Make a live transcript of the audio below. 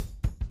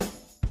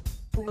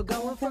We're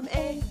going from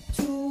A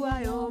to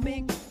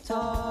Wyoming,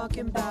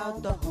 talking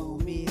about the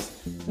homies,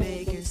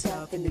 making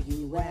stuff in the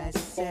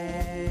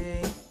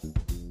USA.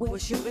 We're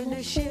shooting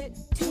the shit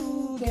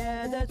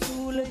together,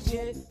 too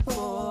legit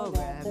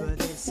forever.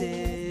 This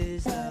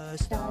is the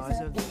Stars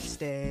of the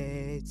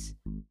States.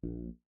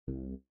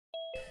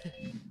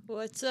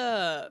 What's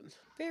up?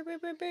 Bow, bow,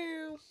 bow,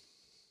 bow.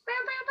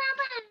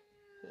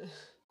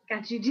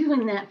 Got you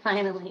doing that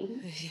finally.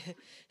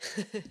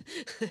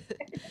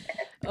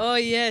 Oh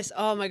yes.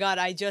 Oh my god,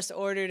 I just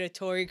ordered a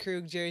Tory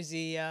Krug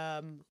jersey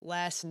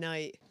last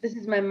night. This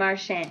is my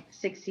Marchand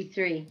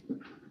 63.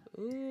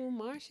 Ooh,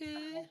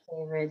 Marchand.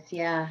 Favorites,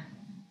 yeah.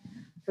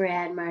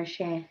 Brad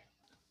Marchand.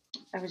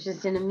 I was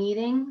just in a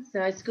meeting, so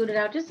I scooted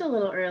out just a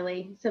little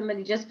early.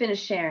 Somebody just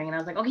finished sharing, and I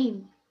was like, okay,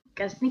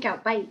 gotta sneak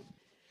out, bite.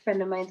 A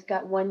friend of mine's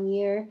got 1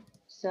 year,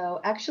 so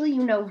actually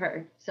you know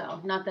her.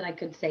 So not that I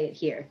could say it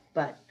here,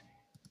 but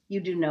you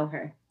do know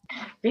her.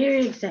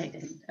 Very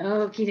excited.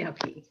 Okie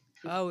dokie.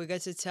 Oh, we got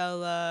to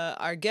tell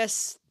our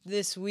guests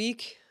this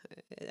week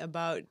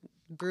about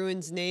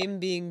Bruin's name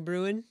being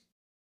Bruin.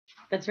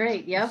 That's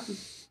right, yep.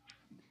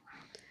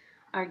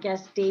 Our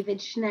guest,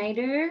 David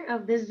Schneider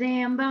of the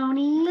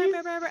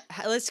Zambonis.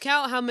 Let's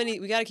count how many.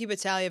 We got to keep a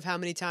tally of how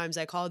many times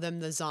I call them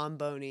the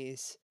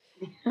Zombonis.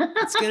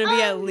 It's going to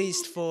be at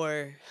least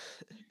 4.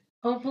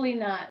 Hopefully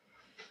not.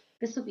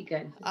 This will be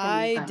good.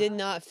 I did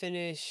not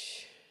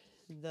finish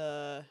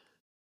the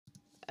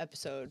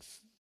episode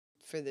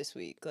for this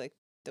week, like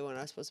the one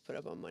I was supposed to put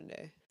up on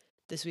Monday.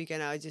 This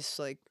weekend, I just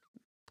like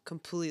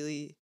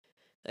completely,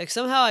 like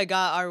somehow I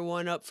got our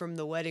one up from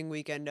the wedding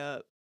weekend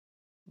up,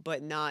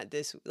 but not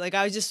this. Like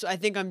I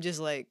think I'm just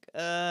like,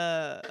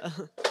 oh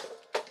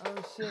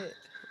shit.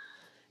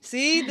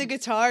 See, the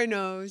guitar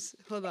knows.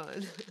 Hold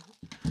on.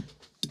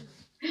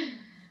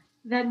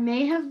 That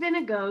may have been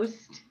a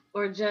ghost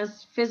or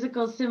just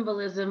physical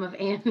symbolism of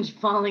Ange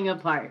falling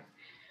apart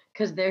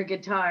because their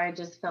guitar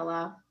just fell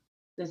off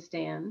the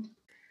stand.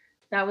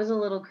 That was a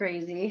little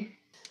crazy.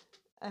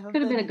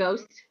 Could have been a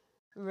ghost.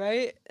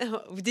 Right?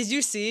 Did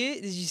you see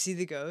it? Did you see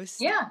the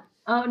ghost? Yeah.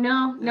 Oh,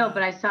 no,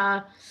 but I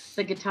saw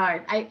the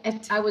guitar.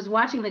 I was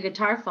watching the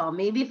guitar fall.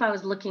 Maybe if I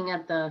was looking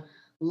at the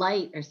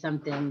light or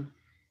something.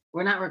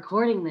 We're not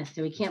recording this,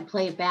 so we can't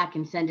play it back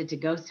and send it to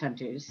ghost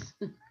hunters.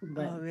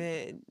 But, oh,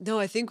 man. No,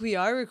 I think we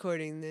are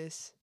recording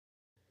this.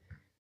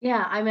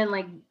 Yeah, I mean,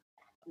 like,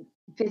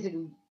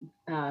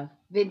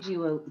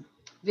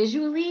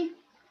 visually?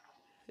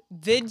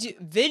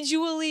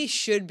 Visually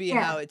should be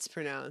how it's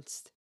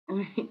pronounced.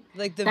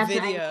 Like the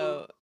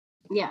video.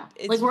 Yeah,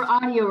 like we're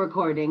audio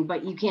recording,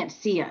 but you can't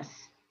see us.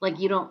 Like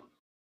you don't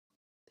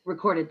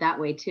record it that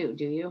way too,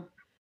 do you?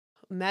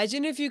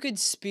 Imagine if you could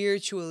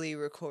spiritually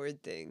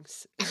record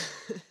things.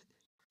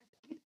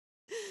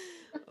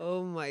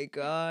 Oh my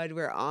god,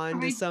 we're on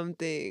to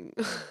something.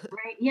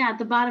 Right, yeah, at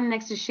the bottom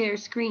next to share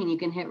screen, you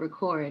can hit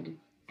record,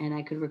 and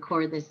I could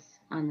record this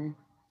onto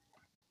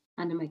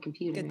my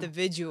computer. Get the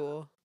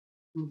visual.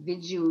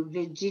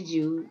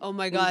 Visual. Oh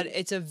my god,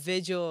 it's a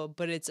visual,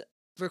 but it's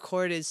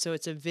recorded, so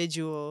it's a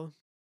visual.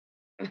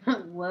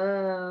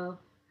 Whoa.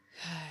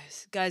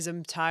 Guys,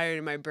 I'm tired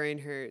and my brain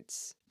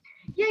hurts.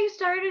 Yeah, you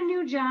started a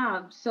new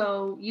job,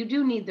 so you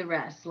do need the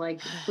rest. Like,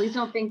 please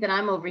don't think that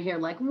I'm over here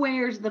like,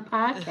 where's the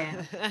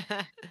podcast?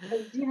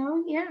 You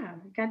know, yeah,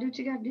 gotta do what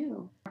you gotta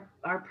do.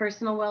 Our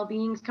personal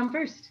well-beings come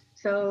first.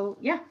 So,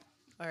 yeah.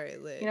 All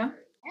right, lit. You know?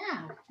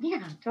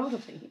 Yeah,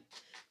 totally.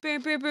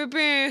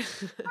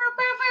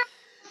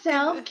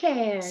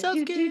 Self-care.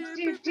 Self-care.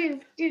 Do.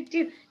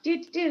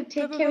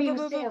 Take care of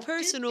yourself.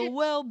 Personal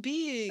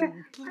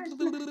well-being.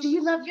 Do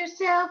you love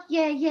yourself?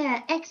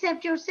 Yeah.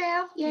 Accept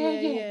yourself?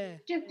 Yeah.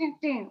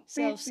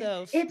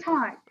 Self. It's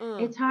hard.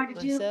 It's hard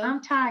to do.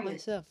 I'm tired.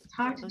 Myself. It's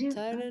hard to do.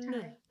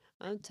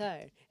 I'm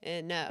tired.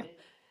 And now,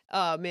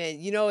 oh man,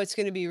 you know what's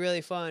gonna be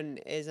really fun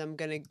is I'm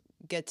gonna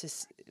get to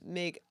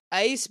make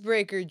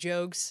icebreaker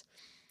jokes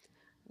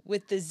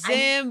with the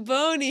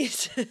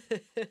Zambonis.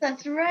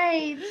 That's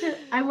right.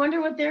 I wonder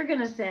what they're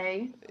gonna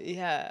say.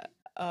 Yeah.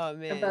 Oh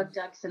man. About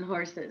ducks and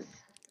horses.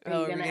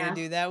 We're gonna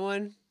do that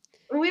one.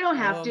 We don't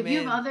have to. Man.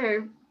 You have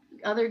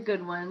other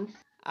good ones.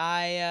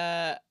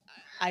 I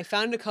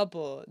found a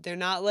couple. They're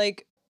not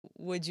like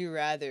would you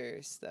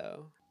rather's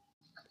though.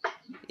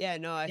 Yeah,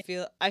 no, I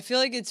feel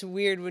like it's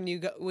weird when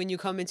you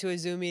come into a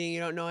Zoom meeting, you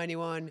don't know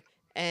anyone,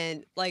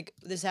 and like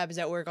this happens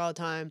at work all the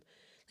time.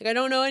 Like I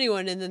don't know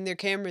anyone, and then their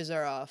cameras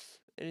are off.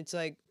 And it's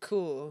like,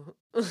 cool.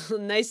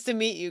 Nice to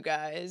meet you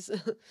guys.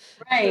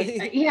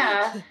 Right.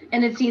 Yeah.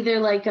 And it's either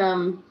like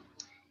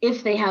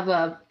if they have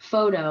a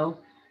photo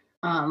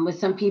with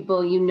some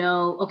people, you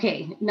know,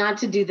 okay, not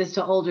to do this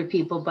to older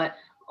people, but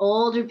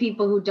older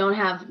people who don't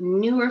have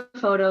newer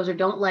photos or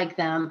don't like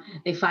them,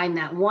 they find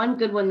that one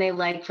good one they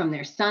like from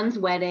their son's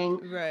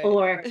wedding, right.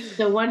 Or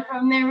the one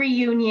from their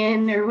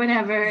reunion or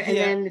whatever, and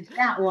then it's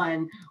that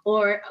one.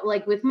 Or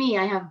like with me,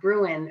 I have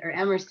Bruin or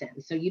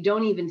Emerson. So you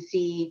don't even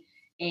see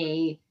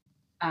a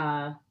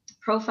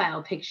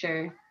profile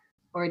picture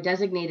or a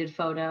designated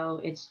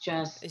photo. It's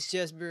just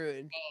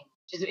Bruin.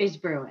 It's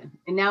Bruin,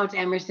 and now it's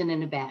Emerson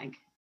in a bag.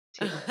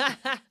 too.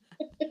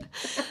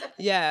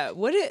 Yeah,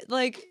 what it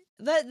like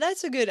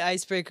that's a good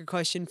icebreaker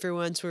question for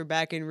once we're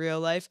back in real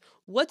life.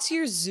 What's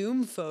your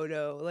Zoom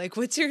photo? Like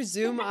what's your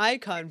Zoom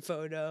icon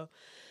photo?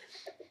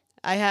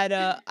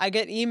 I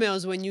get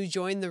emails when you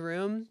join the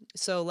room.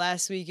 So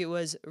last week it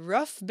was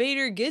Ruff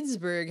Bader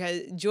Ginsburg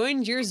has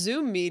joined your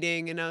Zoom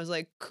meeting and I was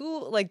like,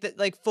 cool.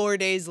 Like 4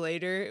 days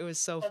later, it was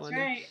so That's funny.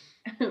 right.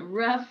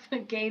 Rough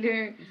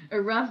Gator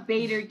or Rough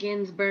Bader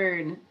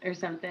Ginsburg or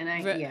something.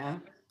 Yeah.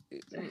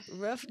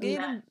 Rough Not-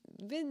 Gator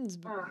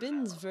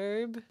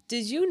Binsverb.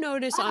 Did you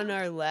notice on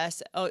our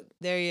last? Oh,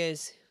 there he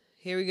is.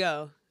 Here we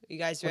go. You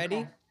guys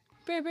ready?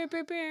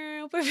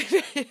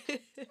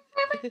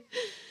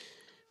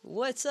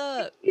 What's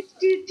up?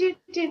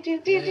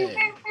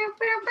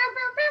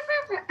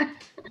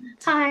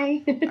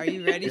 Hi. Are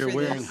you ready You're for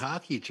wearing this?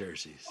 hockey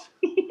jerseys.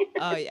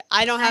 Oh yeah,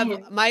 I don't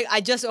have my.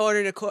 I just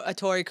ordered a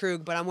Tory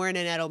Krug, but I'm wearing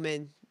an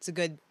Edelman. It's a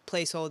good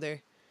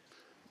placeholder.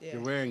 Yeah.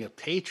 You're wearing a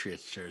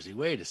Patriots jersey.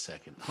 Wait a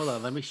second. Hold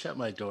on. Let me shut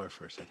my door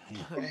for a second.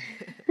 Hang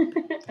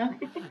on.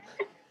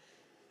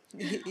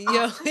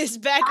 Yo, his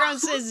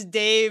background says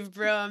Dave,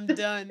 bro. I'm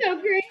done.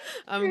 So great.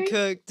 I'm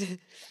cooked.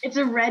 It's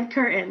a red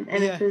curtain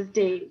and it says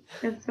Dave.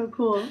 That's so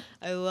cool.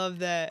 I love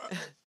that.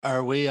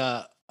 Are we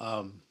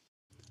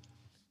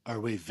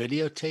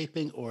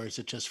videotaping or is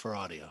it just for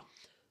audio?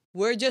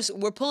 We're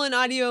pulling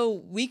audio.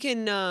 We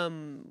can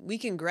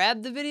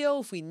grab the video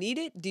if we need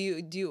it. Do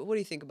you what do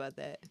you think about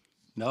that?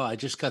 No, I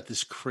just got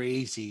this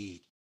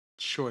crazy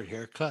short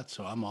haircut,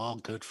 so I'm all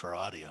good for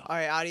audio. All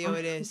right, audio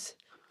it is.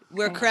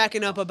 We're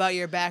cracking up about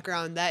your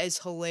background. That is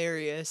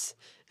hilarious.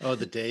 Oh,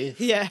 the Dave?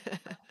 Yeah.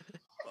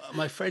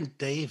 My friend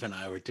Dave and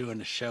I were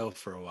doing a show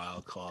for a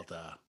while called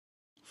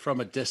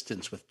From a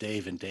Distance with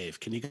Dave and Dave.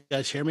 Can you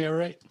guys hear me all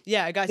right?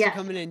 Yeah, I got you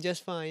coming in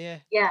just fine, yeah.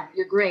 Yeah,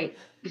 you're great.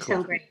 You Cool.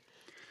 sound great.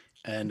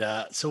 And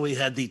so we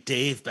had the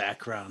Dave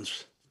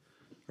backgrounds.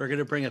 We're going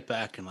to bring it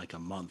back in like a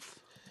month.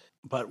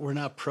 But we're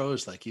not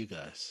pros like you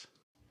guys.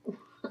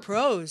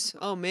 Pros.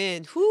 Oh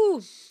man.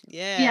 Whoo.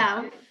 Yeah.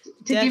 Yeah.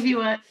 To give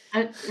you a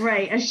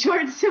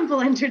short, simple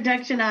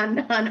introduction on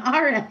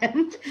our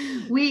end,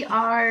 we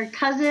are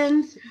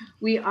cousins.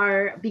 We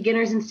are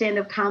beginners in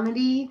stand-up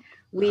comedy.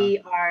 We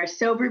are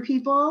sober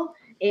people,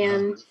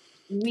 and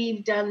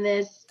we've done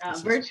this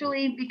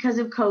virtually because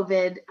of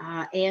COVID.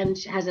 And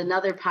has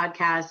another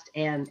podcast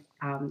and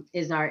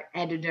is our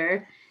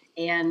editor,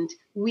 and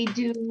we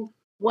do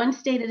one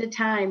state at a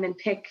time and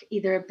pick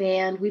either a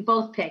band. We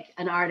both pick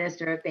an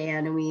artist or a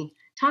band and we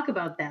talk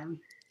about them.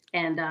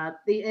 And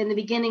in the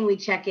beginning, we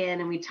check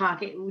in and we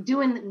talk.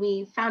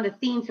 We found a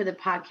theme for the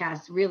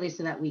podcast really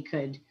so that we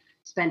could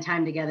spend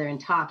time together and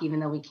talk,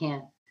 even though we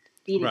can't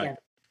be together.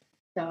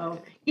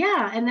 So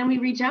yeah, and then we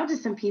reach out to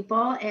some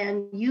people,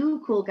 and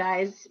you cool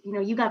guys,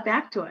 you got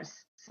back to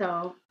us.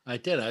 So I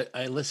did.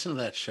 I listened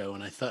to that show,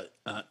 and I thought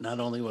not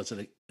only was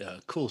it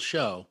a cool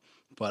show,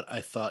 but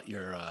I thought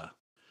your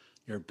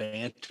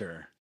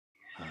banter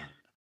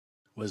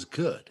was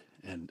good.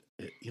 And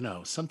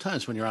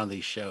sometimes when you're on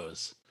these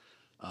shows,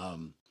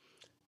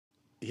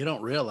 you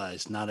don't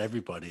realize not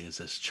everybody is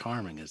as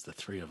charming as the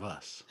three of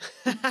us.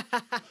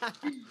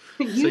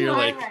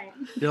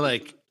 You're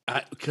like,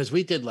 because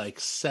we did like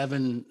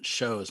 7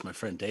 shows, my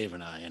friend Dave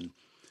and I, and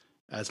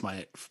as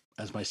my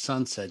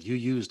son said, you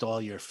used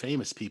all your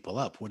famous people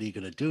up. What are you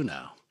going to do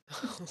now?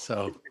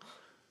 So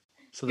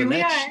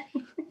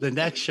the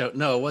next show,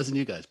 no, it wasn't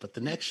you guys, but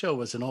the next show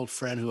was an old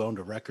friend who owned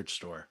a record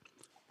store.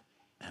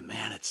 And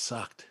man, it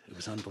sucked. It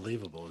was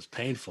unbelievable. It was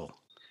painful.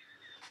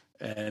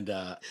 And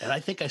I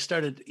think I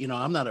started,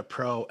 I'm not a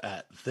pro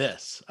at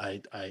this.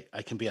 I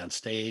can be on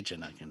stage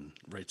and I can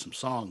write some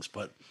songs,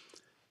 but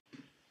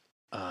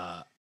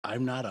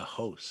I'm not a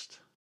host.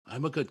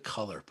 I'm a good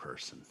color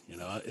person.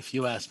 If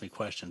you ask me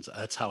questions,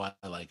 that's how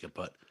I like it.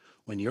 But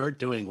when you're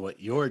doing what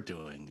you're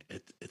doing,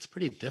 it's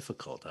pretty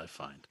difficult, I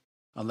find,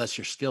 unless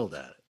you're skilled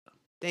at it.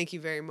 Thank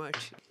you very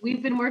much.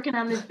 We've been working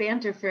on this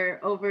banter for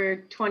over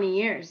 20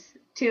 years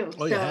too.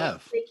 Oh, you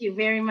have? Thank you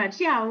very much.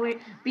 Yeah, we're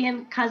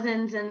being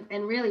cousins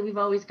and really we've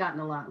always gotten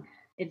along.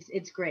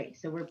 It's great.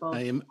 So we're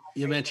both.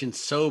 You mentioned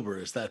sober.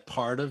 Is that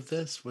part of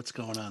this? What's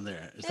going on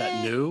there? Is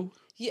that new?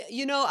 Yeah,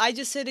 I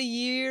just hit a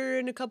year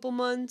and a couple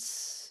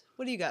months.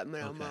 What do you got, Mo?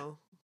 Okay.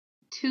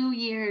 2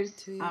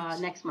 years,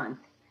 next month.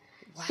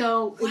 Wow.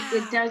 So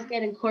it does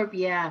get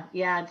incorporated.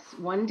 Yeah, it's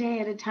one day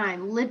at a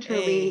time,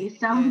 literally,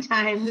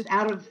 sometimes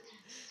out of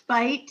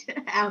spite,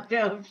 out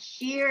of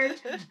sheer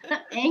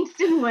angst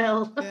and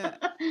will.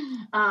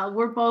 Yeah.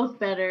 We're both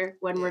better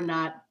when we're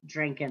not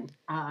drinking.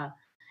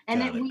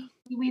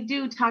 We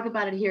do talk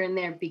about it here and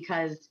there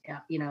because,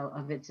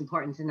 of its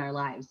importance in our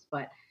lives,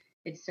 but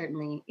it's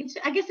certainly,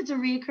 I guess it's a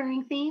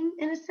reoccurring theme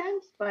in a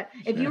sense, but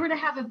if you were to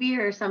have a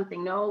beer or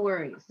something, no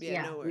worries.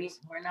 Yeah, no worries.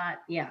 We're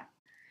not,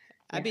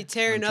 I'd be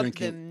tearing up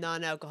them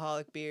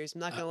non-alcoholic beers. I'm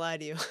not going to lie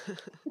to you.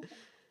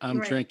 I'm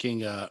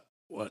drinking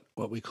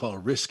what we call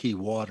risky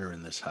water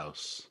in this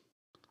house.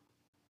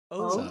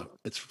 Oh. So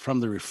it's from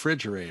the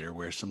refrigerator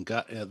where some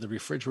guy, the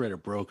refrigerator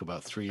broke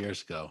about 3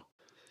 years ago.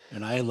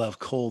 And I love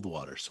cold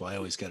water, so I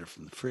always get it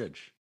from the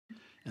fridge.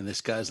 And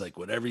this guy's like,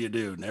 whatever you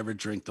do, never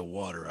drink the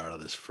water out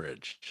of this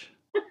fridge.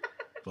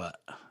 But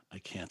I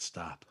can't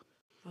stop.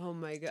 Oh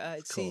my God.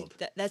 It's See, cold.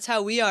 that's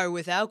how we are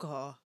with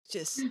alcohol.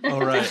 Just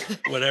All right.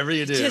 Whatever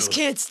you do, just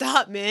can't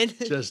stop, man.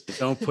 just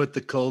don't put the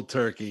cold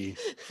turkey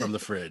from the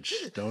fridge.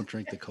 Don't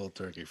drink the cold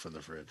turkey from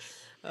the fridge.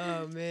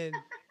 Oh man.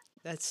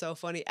 That's so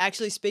funny.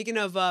 Actually, speaking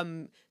of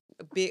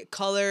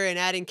color and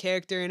adding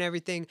character and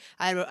everything,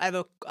 I have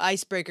a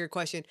icebreaker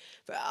question.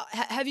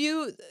 Have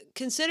you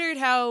considered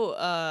how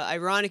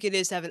ironic it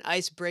is to have an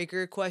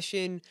icebreaker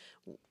question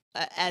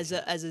as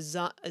a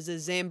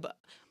Zamboni?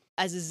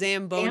 As a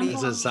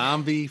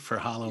zombie for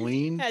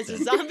Halloween. As a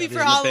zombie that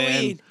for is in a band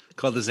Halloween.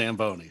 called the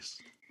Zambonis.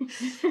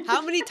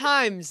 How many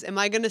times am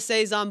I gonna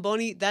say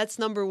Zamboni? That's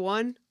number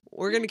one.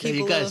 We're gonna Yeah, keep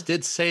you a guys little.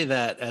 did say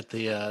that at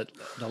the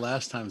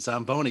last time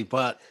Zamboni,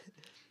 but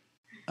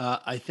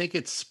I think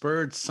it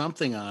spurred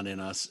something on in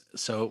us.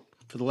 So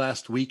for the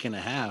last week and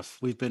a half,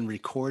 we've been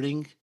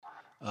recording.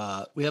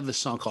 We have this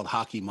song called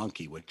Hockey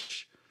Monkey,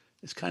 which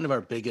is kind of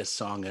our biggest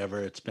song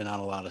ever. It's been on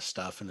a lot of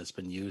stuff and it's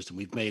been used, and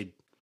we've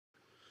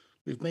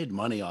made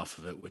money off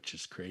of it, which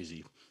is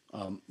crazy.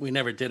 We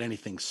never did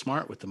anything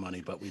smart with the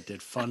money, but we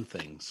did fun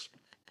things.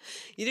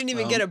 You didn't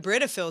even get a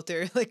Brita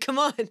filter. Like, come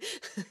on.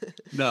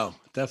 No,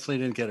 definitely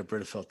didn't get a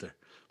Brita filter.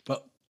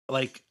 But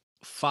like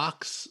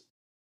Fox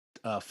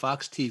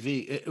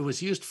TV, it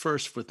was used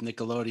first with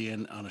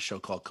Nickelodeon on a show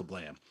called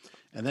Kablam,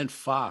 and then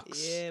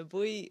Fox. Yeah,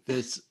 boy.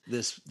 This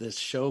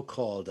show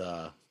called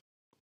The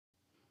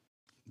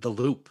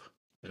Loop.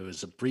 It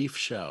was a brief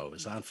show. It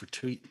was on for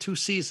two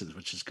seasons,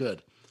 which is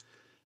good.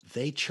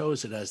 They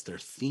chose it as their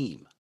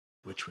theme,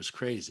 which was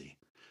crazy.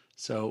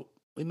 So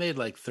we made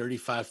like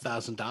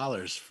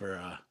 $35,000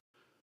 for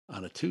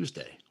on a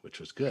Tuesday, which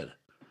was good.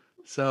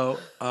 So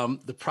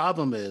the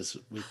problem is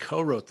we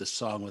co-wrote this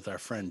song with our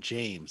friend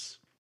James.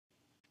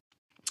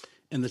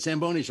 And the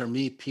Zambonis are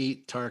me,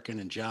 Pete, Tarkin,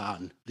 and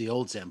John, the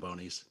old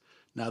Zambonis.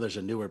 Now there's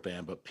a newer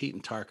band, but Pete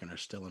and Tarkin are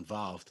still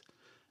involved.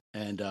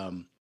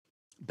 And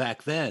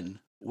back then,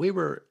 we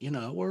were,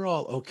 we're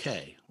all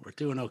okay. We're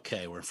doing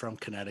okay. We're from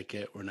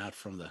Connecticut. We're not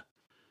from the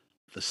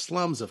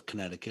slums of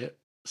Connecticut.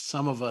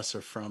 Some of us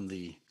are from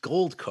the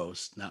Gold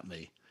Coast, not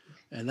me.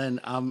 And then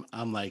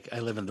I'm like,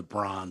 I live in the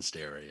Bronzed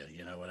area,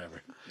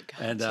 whatever.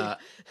 Gotcha.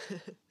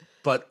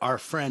 But our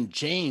friend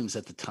James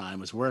at the time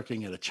was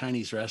working at a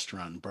Chinese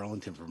restaurant in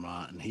Burlington,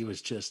 Vermont, and he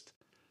was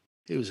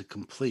a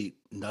complete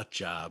nut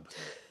job.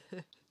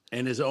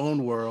 In his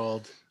own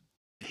world,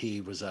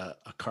 he was a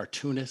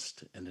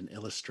cartoonist and an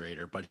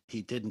illustrator, but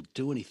he didn't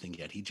do anything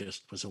yet. He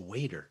just was a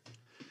waiter.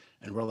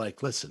 And we're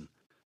like, listen,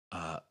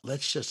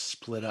 let's just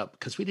split up,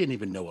 because we didn't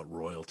even know what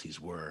royalties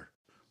were.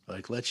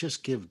 Like, let's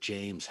just give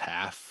James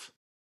half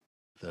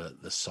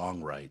the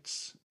song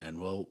rights, and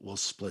we'll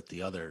split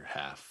the other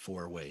half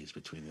 4 ways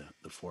between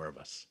the 4 of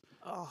us.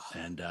 Oh.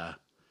 And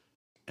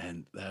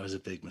that was a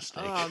big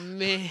mistake. Oh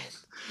man.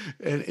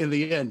 And in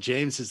the end,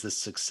 James is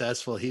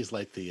he's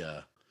like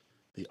the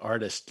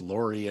artist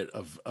laureate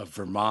of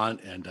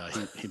Vermont, and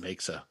he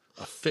makes a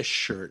fish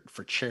shirt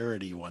for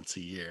charity once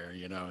a year,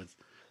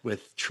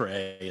 with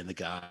Trey and the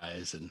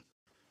guys, and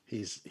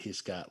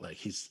he's got like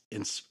he's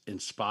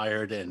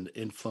inspired and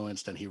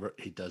influenced, and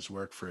he does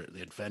work for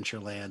the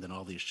Adventureland and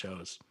all these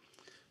shows.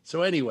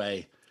 So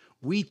anyway,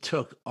 we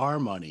took our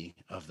money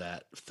of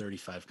that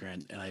 35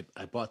 grand, and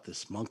I bought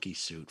this monkey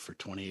suit for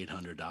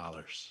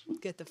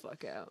 $2,800. Get the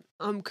fuck out.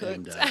 I'm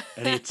cooked.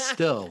 And it's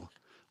still,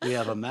 we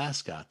have a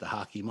mascot, the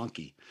Hockey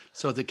Monkey.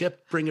 So to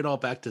bring it all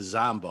back to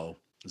Zamboni,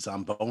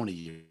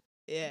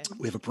 Yeah.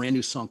 we have a brand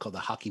new song called the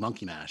Hockey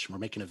Monkey Mash, and we're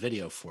making a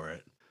video for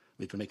it.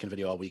 We've been making a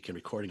video all week and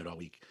recording it all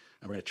week,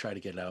 and we're going to try to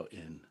get it out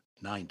in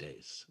 9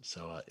 days.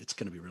 So it's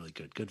going to be really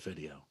good. Good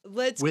video.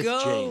 Let's with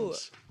go.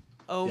 James.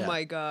 Oh Yeah.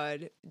 my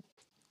God.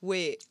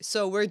 Wait,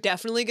 so we're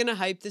definitely going to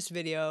hype this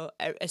video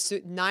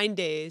 9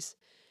 days.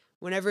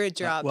 Whenever it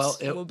drops,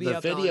 we'll be the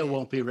up video on it.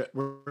 won't be.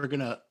 We're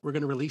gonna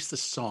release the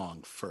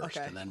song first,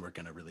 Okay. and then we're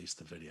gonna release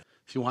the video.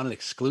 If you want an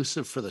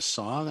exclusive for the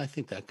song, I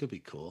think that could be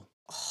cool.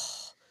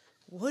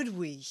 Would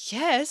we?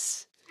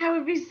 Yes. That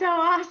would be so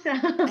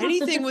awesome.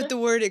 Anything with the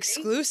word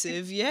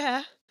exclusive,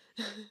 yeah.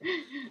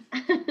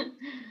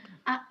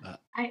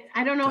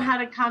 I don't know how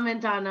to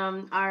comment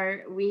on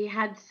we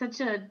had such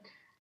a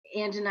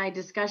Ange and I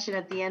discussion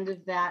at the end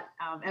of that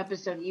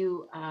episode,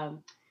 you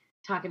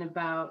talking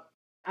about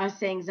us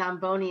saying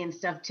Zamboni and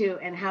stuff too,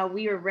 and how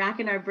we were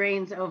racking our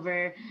brains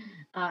over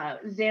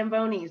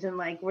Zambonis and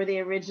like, were they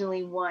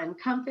originally one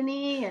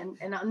company? And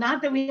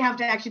not that we have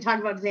to actually talk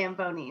about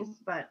Zambonis,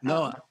 but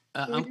No,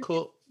 I'm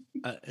cool.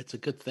 It's a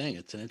good thing.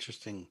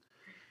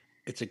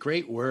 It's a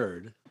great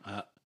word.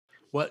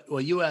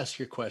 Well, you asked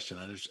your question.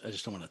 I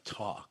just don't want to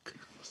talk.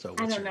 So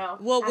I don't know.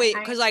 Well, wait,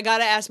 because I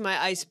gotta ask my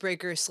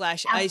icebreaker /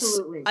 ice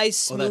Absolutely.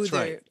 smoother. Oh, that's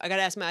right. I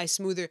gotta ask my ice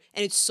smoother,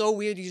 and it's so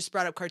weird you just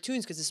brought up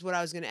cartoons, because this is what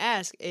I was gonna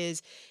ask: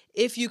 is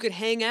if you could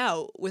hang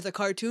out with a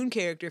cartoon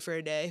character for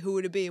a day, who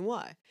would it be and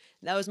why?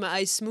 That was my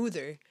ice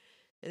smoother,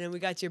 and then we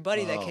got your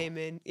buddy that Oh. came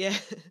in. Yeah.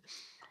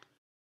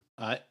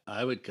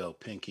 I would go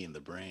Pinky and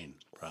the Brain,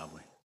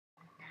 probably.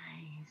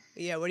 Nice.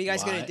 Yeah, what are you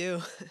guys gonna Why?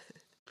 do?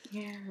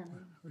 Yeah.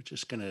 We're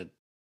just gonna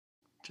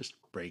just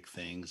break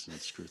things and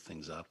screw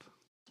things up.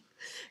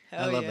 I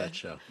Hell love yeah. that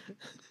show.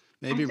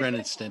 Maybe Ren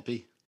and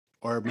Stimpy,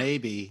 or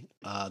maybe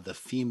the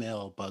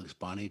female Bugs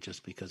Bunny,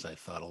 just because I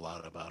thought a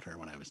lot about her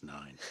when I was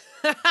 9.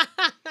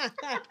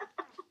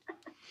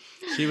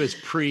 She was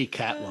pre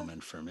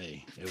Catwoman for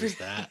me. It was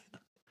that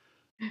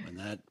when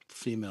that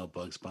female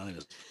Bugs Bunny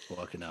was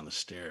walking down the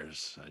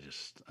stairs.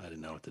 I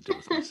didn't know what to do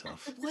with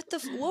myself.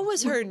 What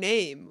was her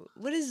name?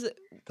 What is it?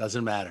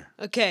 Doesn't matter.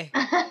 Okay.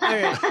 All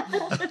right.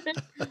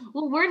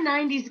 Well, we're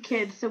 90s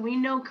kids, so we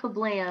know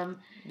Kablam.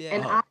 Yeah.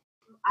 And Oh.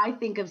 I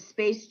think of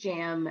Space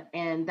Jam,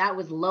 and that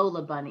was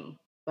Lola Bunny.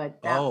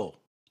 But that was Oh,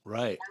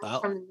 right. Well,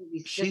 from the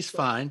movie she's Sister.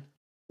 fine.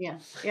 Yeah.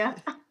 Yeah.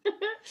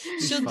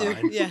 She's She'll do.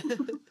 fine. Yeah.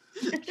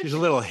 She's a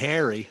little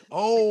hairy.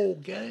 Oh,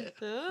 get it.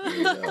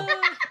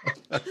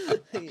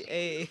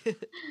 Hey.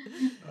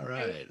 All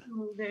right.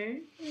 Smoother.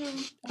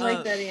 I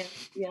like that.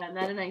 Yeah,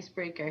 not an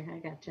icebreaker. I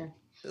gotcha.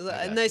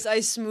 A nice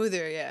ice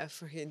smoother. Yeah.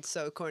 Freaking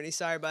so corny.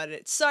 Sorry about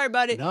it. Sorry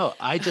about it. No,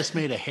 I just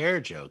made a hair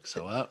joke,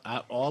 so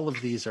all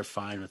of these are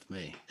fine with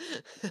me.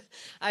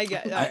 I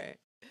got. All right.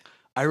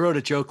 I wrote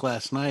a joke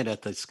last night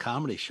at this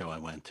comedy show I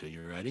went to.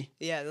 You ready?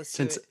 Yeah. Let's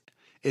Since do it.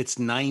 it's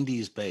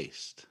 90s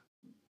based.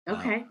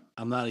 Okay.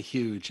 I'm not a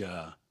huge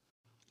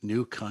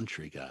new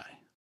country guy.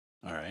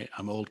 All right,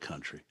 I'm old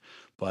country,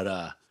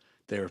 but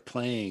they were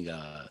playing,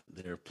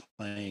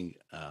 and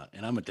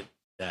I'm a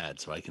dad,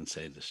 so I can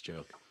say this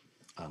joke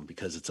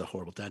because it's a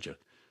horrible dad joke.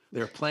 They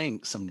were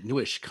playing some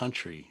newish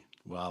country.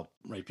 Well,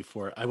 right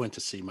before I went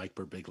to see Mike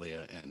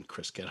Birbiglia and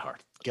Chris Gethard,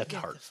 Get the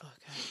fuck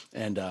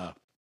out.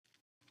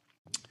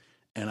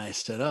 and I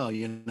said, oh,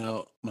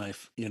 I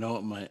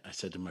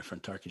said to my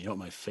friend Tarkin, you know what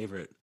my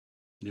favorite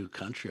new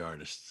country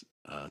artist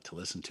to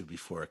listen to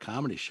before a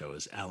comedy show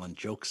is Alan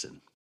Jokesen.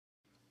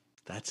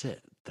 That's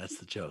it. That's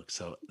the joke.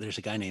 So there's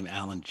a guy named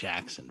Alan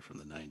Jackson from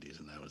the 90s,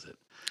 and that was it.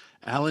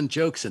 Alan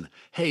Jokesen.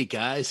 Hey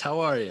guys, how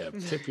are you?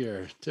 Tip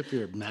your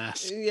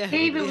mask. Yeah.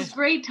 Dave, it was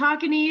great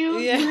talking to you.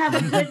 Yeah. You have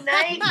a good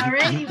night. All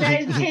right, you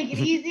guys take it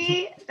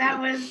easy. That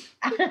was.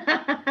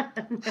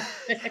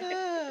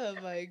 Oh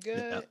my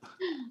god.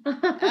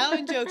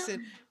 Alan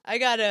Jokesen. I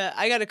got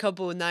a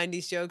couple of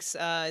 90s jokes.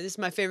 This is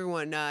my favorite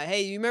one.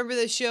 Hey, you remember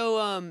the show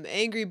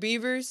Angry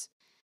Beavers?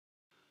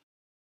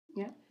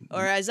 Yeah.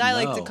 Or as I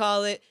like to No.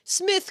 call it,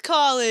 Smith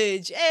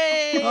College.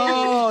 Hey.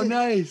 Oh,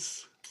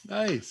 nice.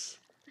 Nice.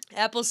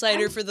 Apple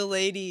cider for the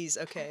ladies.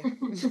 Okay.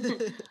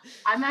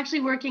 I'm actually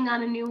working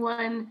on a new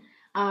one.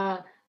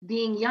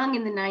 Being young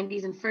in the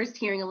 90s and first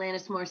hearing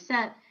Alanis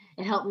Morissette,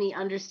 it helped me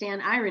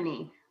understand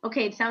irony.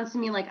 Okay, it sounds to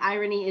me like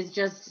irony is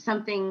just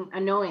something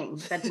annoying.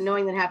 That's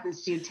annoying that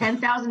happens to you.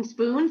 10,000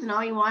 spoons and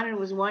all you wanted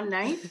was one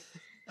knife.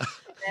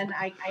 And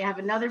I have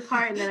another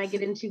part, and then I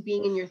get into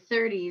being in your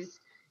 30s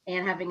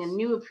and having a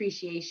new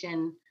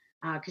appreciation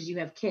because you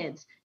have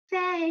kids.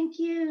 Thank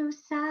you,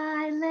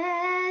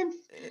 silence.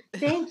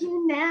 Thank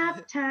you,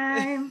 nap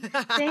time.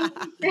 Thank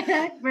you,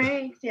 snack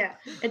breaks. Yeah,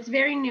 it's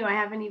very new. I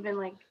haven't even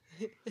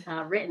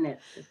written it.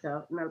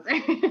 So no.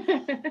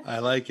 I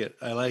like it.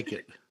 I like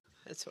it.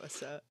 That's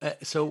what's up.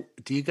 So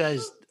do you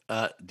guys,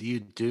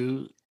 do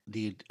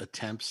you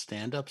attempt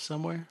stand-up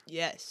somewhere?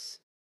 Yes.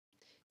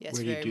 Yes,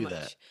 Where do you very do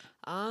much.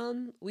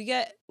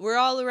 that? We're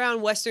all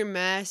around Western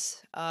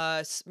Mass.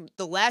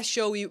 The last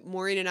show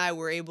Maureen and I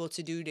were able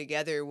to do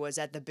together was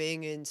at the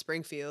Bing in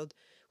Springfield.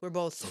 We're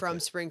both from Okay.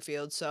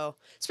 Springfield, so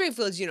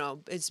Springfield's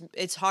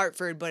it's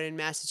Hartford but in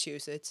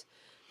Massachusetts.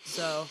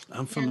 So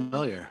I'm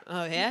familiar.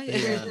 oh yeah,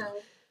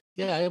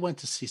 Yeah, I went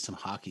to see some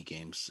hockey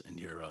games in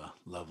your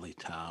lovely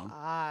town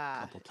a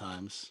couple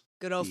times.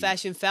 good old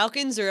fashioned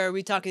Falcons, or are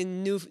we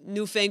talking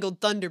newfangled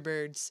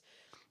Thunderbirds?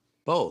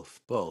 Both.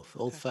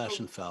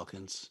 Old-fashioned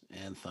Falcons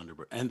and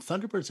Thunderbird. And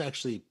Thunderbirds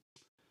actually,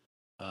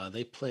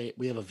 they play.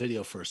 We have a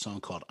video for a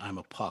song called "I'm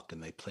a Puck,"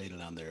 and they played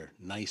it on their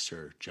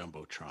nicer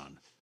jumbotron.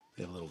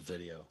 They have a little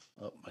video.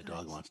 Oh, my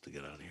dog wants to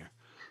get out of here.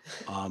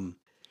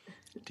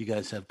 Do you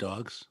guys have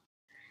dogs?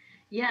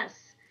 Yes.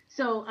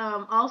 So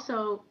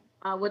also,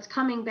 what's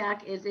coming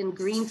back is in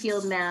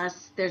Greenfield,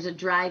 Mass. There's a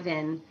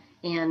drive-in,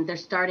 and they're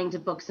starting to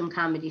book some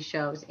comedy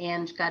shows.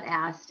 Ange got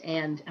asked,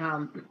 and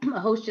a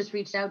host just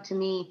reached out to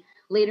me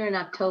later in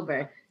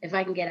October. If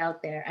I can get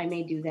out there, I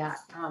may do that.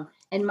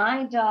 And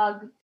my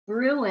dog,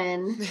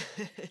 Bruin.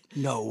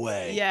 No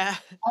way. Yeah.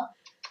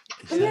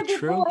 Is Come here, that big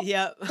true? boy.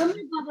 Yep. Come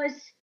here,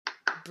 Bubba's.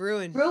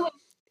 Bruin.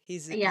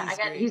 He's Yeah,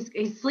 great.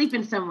 he's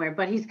sleeping somewhere,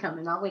 but he's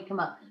coming. I'll wake him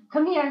up.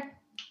 Come here.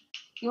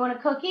 You want a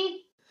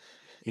cookie?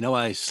 You know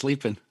why he's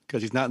sleeping?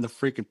 Because he's not in the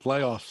freaking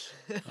playoffs.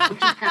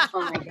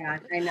 Oh my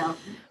God, I know.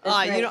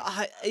 That's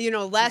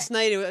right. Last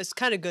night it was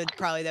kind of good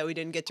probably that we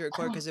didn't get to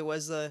record because it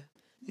was the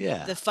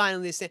Yeah.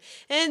 final this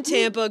and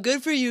Tampa.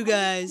 Good for you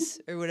guys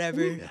or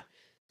whatever. Yeah.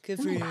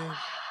 Good for you.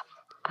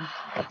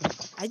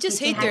 I just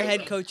hate their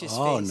head coach's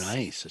Oh, face.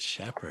 nice. A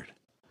shepherd.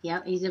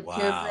 Yep, he's a Wow.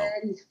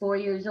 purebred. He's 4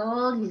 years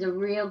old. He's a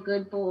real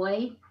good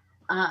boy.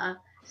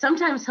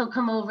 Sometimes he'll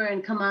come over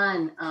and come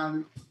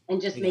on and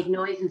just Hang make on.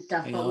 noise and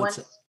stuff. Hang But on once,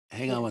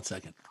 Hang on one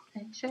second.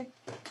 sure.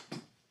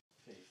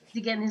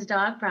 he getting his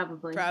dog?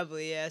 Probably.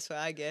 Probably, yeah, that's what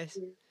I guess.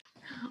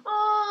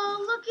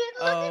 Oh,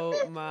 look at Oh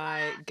this.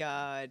 my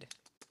God.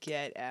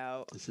 Get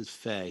out. This is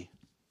Faye.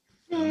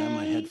 I don't have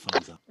my Faye.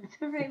 headphones on. That's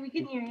all right. We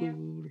can hear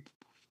you.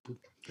 Come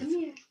That's-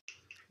 here.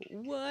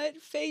 What?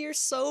 Faye, you're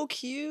so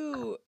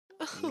cute.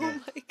 Oh Yeah.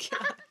 my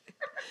God.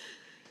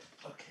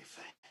 Okay,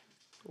 Faye.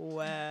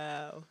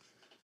 Wow.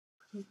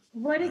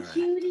 What a All right.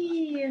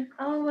 cutie.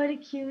 Oh, what a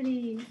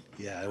cutie.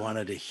 Yeah, I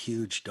wanted a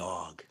huge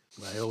dog.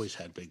 I always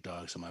had big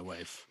dogs, and my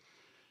wife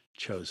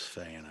chose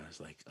Faye, and I was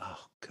like,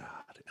 oh, God.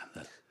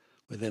 And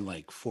within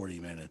like 40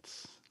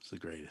 minutes, it's the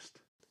greatest.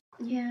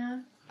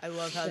 Yeah. I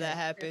love how that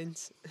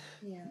happens.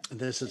 Yeah. And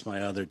this is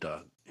my other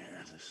dog. Here,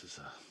 this is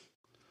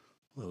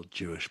a little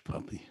Jewish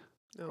puppy.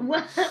 Oh,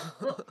 What?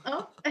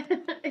 Oh,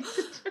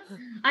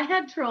 I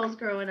had trolls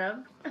growing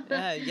up.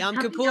 yeah, Yom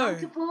Happy Kippur. Yom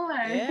Kippur.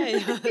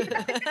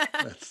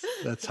 Yeah.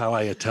 That's how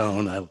I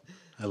atone.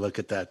 I look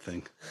at that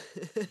thing.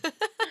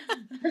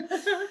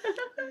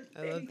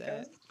 I love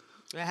that.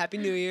 Happy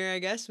New Year, I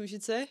guess we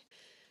should say.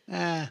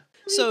 Ah,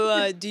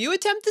 So, do you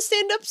attempt the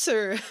stand-ups,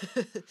 or?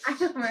 I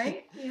know,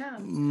 right?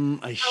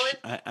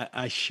 Yeah.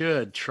 I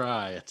should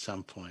try at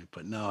some point,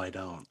 but no, I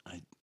don't.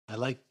 I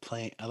like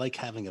playing. I like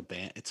having a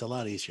band. It's a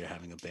lot easier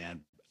having a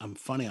band. I'm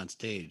funny on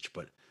stage,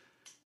 but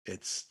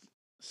it's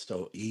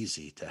so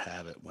easy to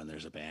have it when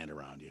there's a band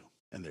around you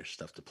and there's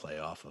stuff to play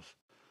off of.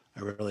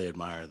 I really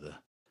admire the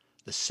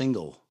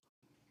single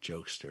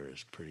jokester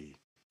is pretty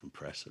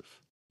impressive.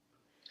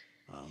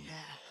 Yeah.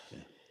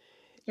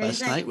 Yeah, Last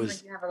you guys night seem was-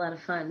 like you have a lot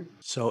of fun.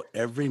 So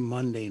every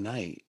Monday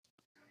night,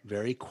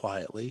 very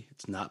quietly,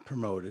 it's not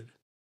promoted,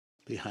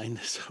 behind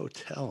this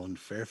hotel in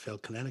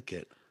Fairfield,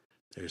 Connecticut,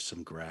 there's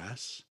some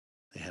grass.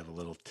 They have a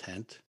little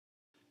tent.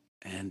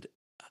 And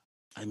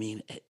I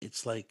mean,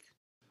 it's like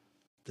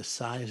the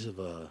size of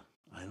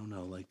I don't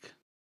know, like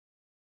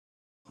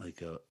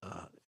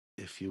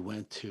if you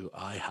went to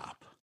IHOP,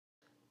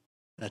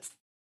 that's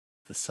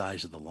the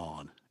size of the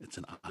lawn. It's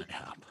an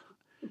IHOP.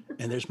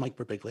 And there's Mike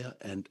Birbiglia.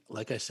 And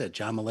like I said,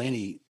 John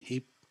Mulaney,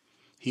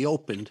 he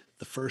opened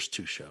the first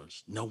two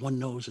shows. No one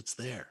knows it's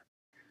there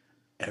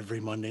every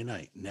Monday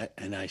night.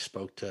 And I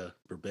spoke to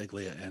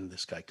Birbiglia and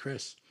this guy,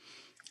 Chris,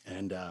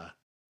 and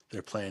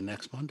they're playing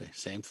next Monday.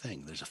 Same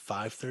thing. There's a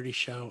 5:30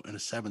 show and a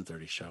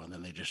 7:30 show, and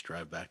then they just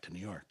drive back to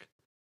New York.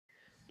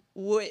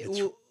 Wait,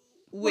 It's-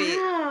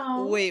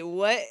 Wow. wait,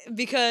 what?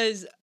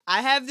 Because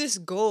I have this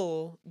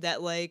goal that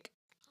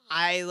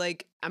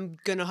I'm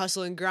gonna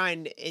hustle and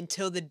grind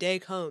until the day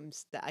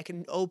comes that I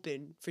can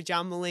open for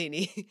John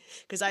Mulaney.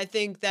 Because I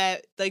think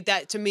that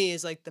that to me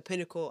is like the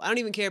pinnacle. I don't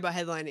even care about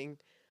headlining.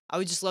 I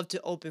would just love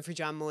to open for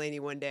John Mulaney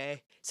one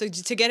day. So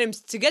to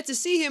get to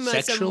see him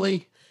at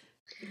Sexually?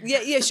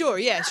 yeah, sure.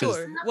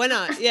 Why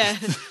not? Yeah.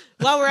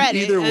 While we're at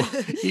Either it.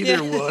 one.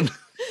 Either Yeah. one.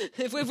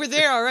 If we're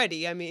there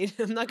already, I mean,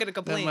 I'm not gonna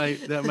complain.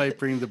 That might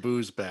bring the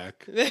booze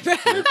back.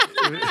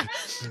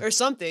 Or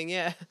something,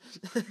 yeah.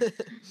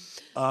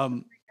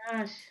 Um,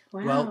 Gosh.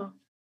 Wow. Well,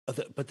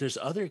 but there's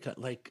other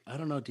like I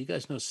don't know. Do you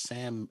guys know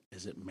Sam?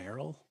 Is it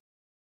Merrill?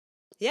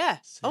 Yeah.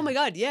 Oh my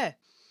Sam. God, yeah.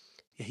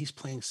 Yeah, he's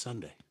playing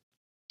Sunday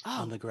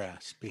Oh, on the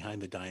grass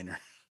behind the diner.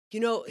 you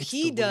know, It's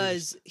he the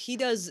weirdest.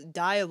 does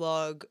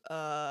dialogue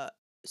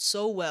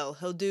so well.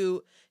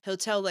 He'll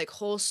tell like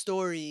whole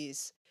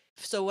stories.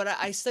 So what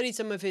I studied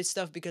some of his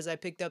stuff because I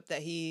picked up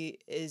that he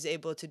is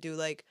able to do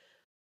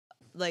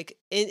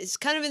it's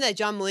kind of in that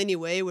John Mulaney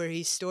way where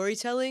he's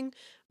storytelling,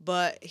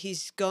 but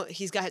he's got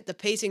the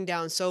pacing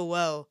down so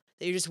well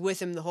that you're just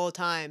with him the whole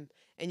time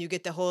and you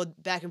get the whole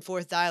back and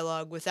forth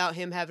dialogue without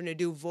him having to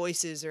do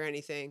voices or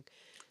anything.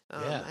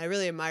 Yeah. I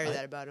really admire I-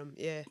 that about him.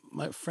 Yeah.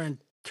 My friend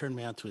turned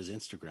me on to his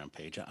Instagram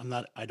page.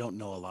 I don't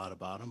know a lot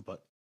about him,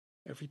 but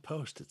every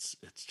post it's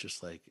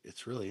just like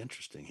it's really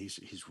interesting. He's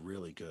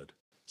really good.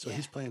 So Yeah.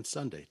 he's playing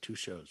Sunday, 2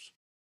 shows.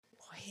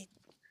 Wait.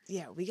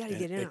 Yeah, we got to And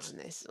get in it's on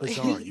this.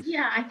 Bizarre.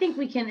 Yeah, I think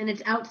we can, and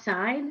it's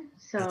outside.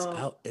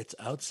 So It's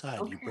outside.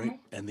 You bring, Okay.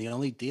 and the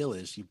only deal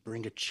is you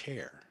bring a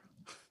chair.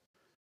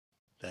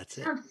 That's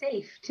it. sounds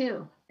safe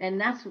too, and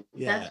that's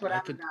what I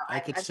I'm could about. I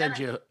could I've send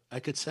done it. you I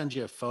could send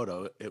you a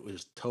photo. It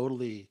was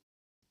totally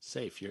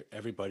safe.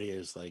 Everybody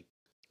is like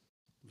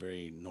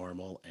very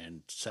normal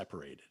and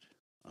separated.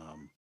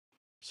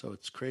 So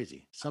it's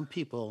crazy. Some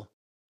people,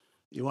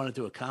 you want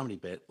to do a comedy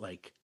bit,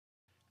 like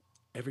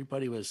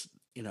everybody was,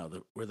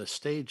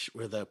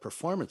 where the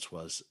performance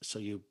was. So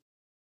you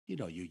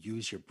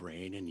use your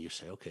brain and you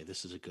say, okay,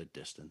 this is a good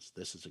distance.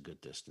 This is a good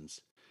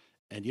distance.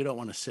 And you don't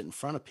want to sit in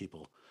front of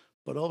people.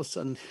 But all of a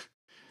sudden,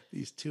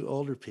 these 2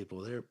 older people,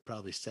 they're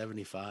probably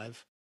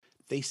 75.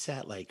 They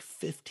sat like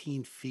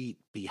 15 feet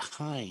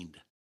behind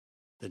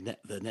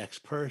the next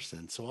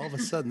person. So all of a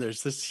sudden,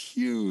 there's this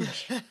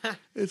huge.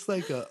 It's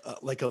like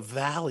a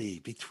valley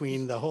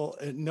between the whole.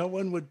 And no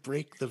one would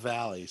break the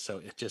valley, so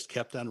it just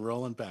kept on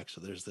rolling back.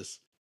 So there was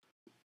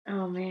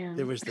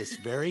this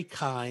very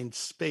kind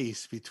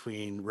space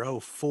between row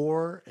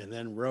 4 and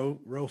then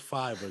row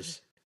 5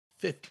 was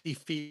 50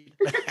 feet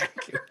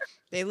back.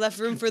 They left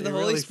room for the They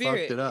Holy really fucked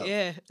Spirit. it up.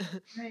 Yeah.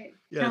 Right.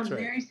 Yeah, Sounds that's right.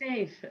 very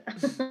safe.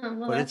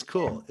 Well, But it's that's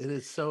cool. good. It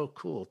is so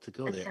cool to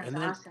go That there. sounds And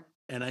then, awesome.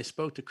 and I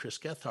spoke to Chris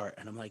Gethard,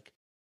 and I'm like,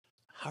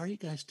 how are you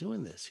guys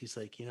doing this? He's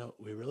like,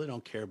 we really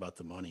don't care about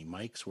the money.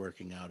 Mike's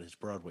working out his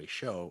Broadway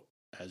show.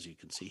 As you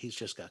can see, he's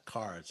just got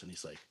cards, and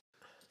he's like,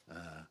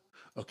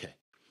 okay.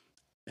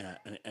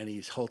 And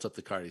he holds up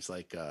the card. He's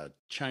like,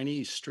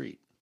 Chinese street.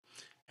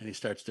 And he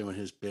starts doing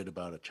his bit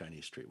about a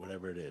Chinese street,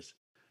 whatever it is.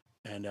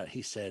 And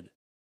he said,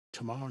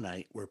 tomorrow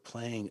night, we're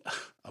playing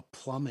a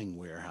plumbing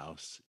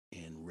warehouse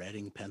in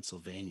Reading,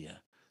 Pennsylvania,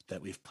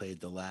 that we've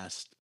played the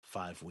last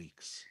 5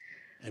 weeks.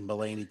 And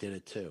Mulaney did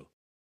it too.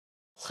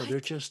 So they're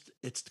just,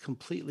 it's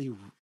completely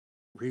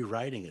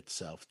rewriting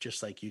itself,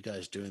 just like you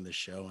guys doing the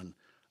show. And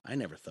I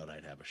never thought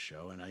I'd have a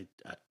show. And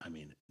I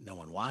mean, no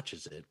one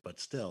watches it, but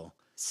still.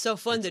 So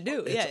fun to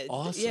do. Yeah. It's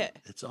awesome. Yeah.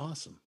 It's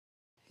awesome.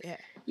 Yeah.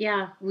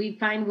 Yeah, we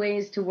find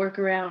ways to work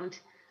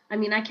around. I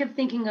mean, I kept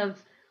thinking of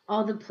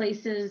all the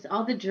places,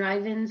 all the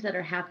drive-ins that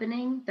are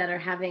happening that are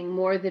having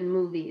more than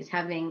movies.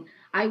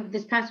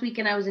 This past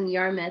weekend I was in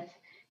Yarmouth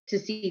to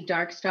see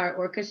Dark Star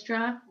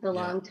Orchestra, the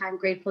longtime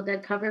Grateful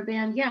Dead cover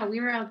band. Yeah, we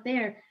were out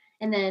there,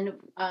 and then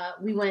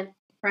we went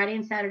Friday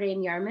and Saturday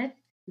in Yarmouth.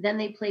 Then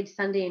they played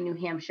Sunday in New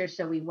Hampshire,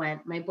 so we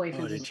went. My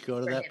boyfriend. Oh, did you go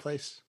to that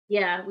place?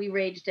 Yeah, we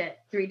raged it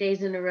 3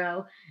 days in a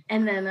row.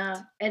 And then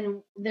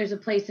and there's a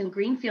place in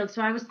Greenfield.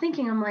 So I was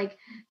thinking, I'm like,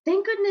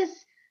 thank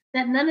goodness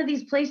that none of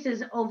these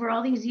places over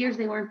all these years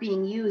they weren't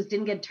being used,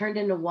 didn't get turned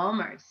into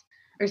Walmarts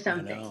or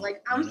something.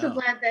 Like, I'm so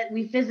glad that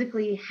we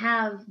physically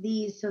have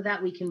these so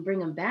that we can bring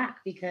them back,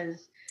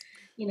 because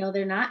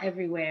they're not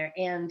everywhere.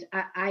 And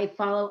I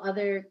follow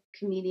other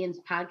comedians'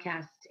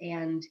 podcasts,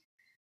 and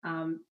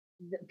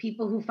the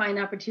people who find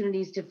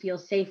opportunities to feel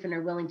safe and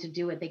are willing to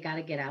do it, they got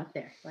to get out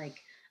there.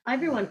 Like,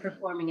 everyone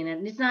performing in it.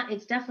 And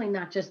it's definitely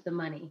not just the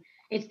money.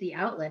 It's the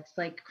outlets.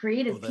 Like,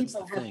 creative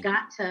people have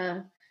got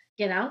to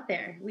get out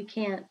there. We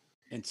can't.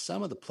 And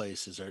some of the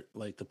places are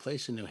like the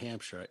place in New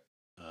Hampshire.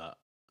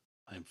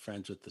 I'm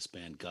friends with this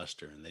band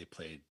Guster, and they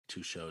played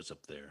 2 shows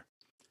up there.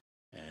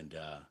 And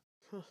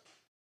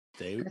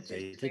they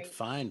did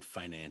fine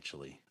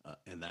financially.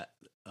 And that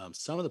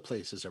some of the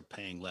places are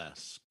paying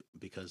less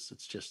because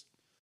it's just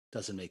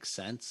doesn't make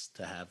sense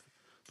to have.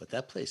 But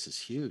that place is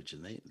huge,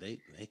 and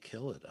they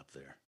kill it up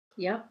there.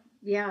 Yep.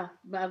 Yeah.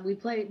 We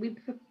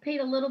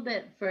paid a little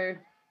bit for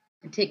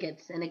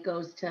tickets, and it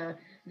goes to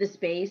the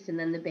space and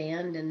then the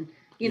band, and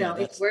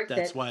it's worth it.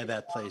 That's why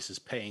that place is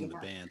paying the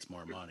bands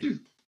more money.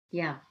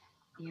 Yeah.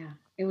 Yeah.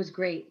 It was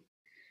great.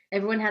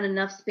 Everyone had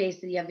enough space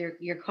that you have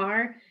your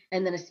car,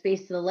 and then a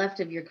space to the left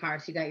of your car.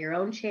 So you got your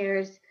own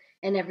chairs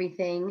and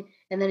everything.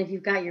 And then if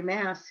you've got your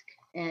mask,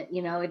 and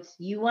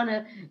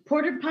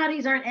porta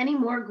potties aren't any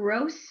more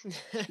gross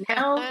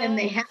now than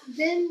they have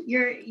been.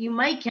 You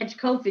might catch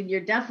COVID. You're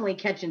definitely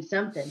catching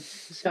something.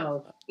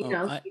 So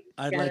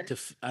I'd like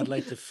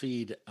to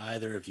feed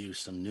either of you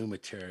some new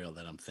material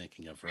that I'm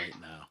thinking of right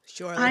now.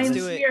 Sure, let's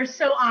do it. We are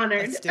so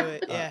honored. Let's do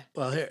it. Yeah.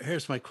 Well,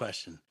 here's my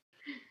question.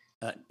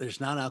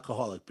 There's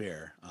non-alcoholic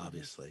beer,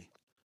 obviously,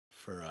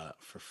 for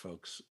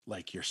folks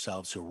like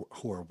yourselves who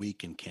are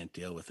weak and can't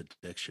deal with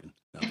addiction.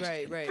 No,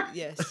 right,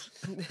 yes.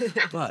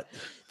 But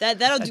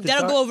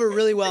that'll go over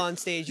really well on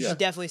stage. You should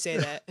definitely say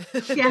that.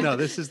 Yeah. No,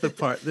 this is the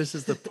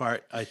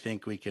part I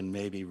think we can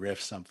maybe riff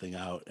something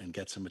out and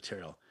get some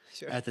material.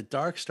 Sure. At the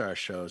Dark Star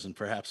shows, and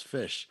perhaps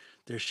Fish,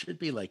 there should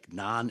be like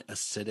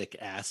non-acidic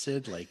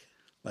acid,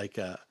 like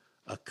a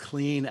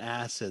clean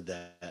acid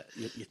that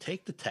you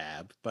take the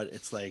tab, but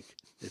it's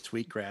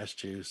wheatgrass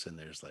juice, and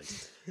there's like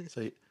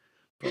so.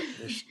 But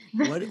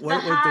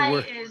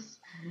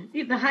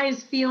the high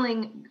is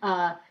feeling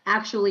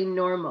actually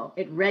normal.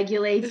 It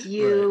regulates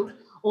you, right.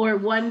 Or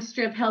one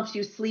strip helps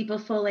you sleep a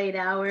full 8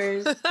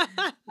 hours.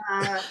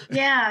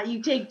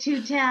 You take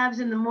 2 tabs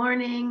in the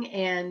morning,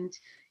 and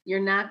you're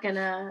not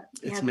gonna.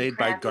 It's made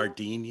by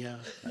Gardenia.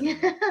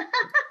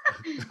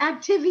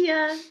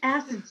 Activia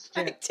acid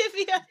strip.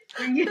 Activia.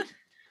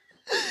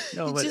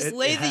 No, you just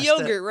lay the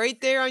yogurt right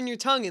there on your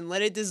tongue and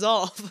let it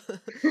dissolve.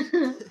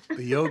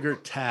 The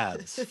yogurt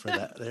tabs for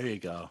that. There you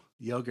go.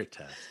 Yogurt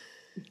tabs.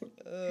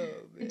 Oh,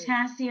 man.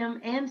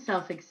 Potassium and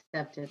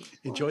self-acceptance.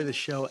 Enjoy the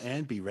show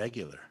and be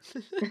regular.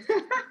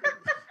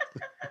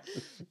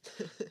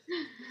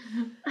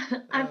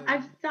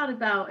 I've thought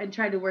about and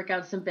tried to work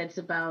out some bits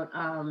about,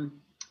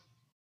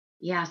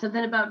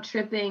 something about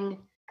tripping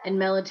and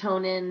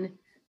melatonin,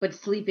 but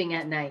sleeping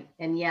at night.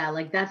 And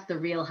that's the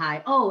real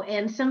high. Oh,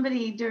 and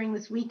somebody during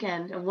this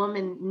weekend, a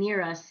woman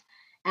near us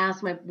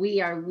asked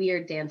we are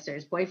weird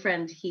dancers.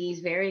 Boyfriend, he's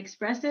very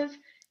expressive,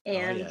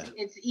 and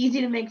it's easy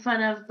to make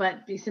fun of,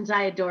 but since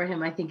I adore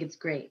him, I think it's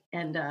great.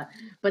 And,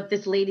 but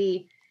this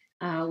lady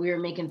we were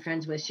making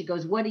friends with, she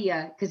goes, what do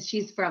you, because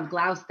she's from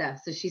Gloucester.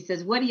 So she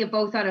says, what are you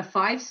both on a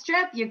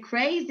 5-strap? You're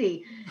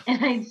crazy.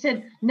 And I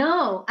said,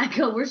 no. I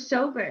go, we're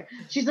sober.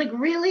 She's like,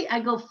 really? I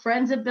go,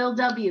 friends of Bill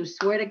W.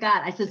 Swear to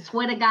God. I said,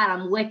 swear to God,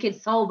 I'm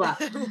wicked sober.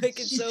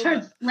 She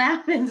starts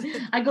laughing.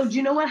 I go, do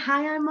you know what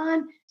high I'm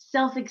on?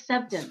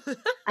 self-acceptance.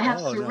 I have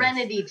Oh, nice.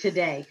 serenity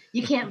today.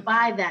 You can't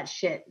buy that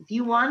shit. If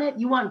you want it,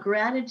 you want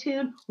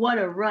gratitude. What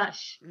a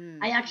rush.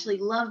 I actually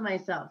love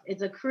myself.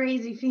 It's a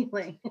crazy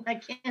feeling. I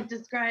can't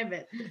describe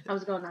it. I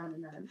was going on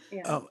and on.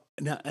 Yeah.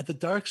 Now at the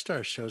Dark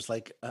Star shows,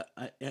 like,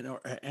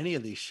 or any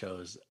of these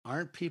shows,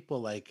 aren't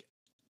people like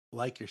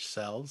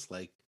yourselves,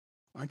 like,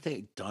 aren't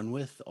they done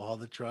with all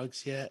the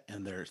drugs yet?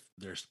 And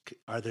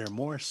are there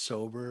more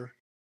sober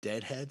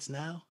deadheads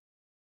now?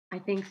 I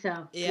think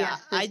so. Yeah,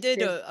 Yes. I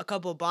did a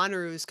couple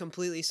Bonnaroo's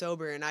completely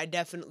sober, and I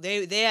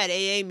definitely they had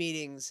AA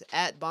meetings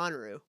at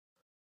Bonnaroo.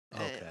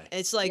 And Okay.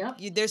 it's like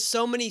Yep. there's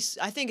so many.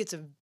 I think it's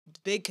a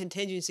big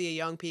contingency of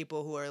young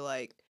people who are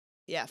like,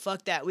 yeah,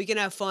 fuck that. We can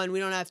have fun. We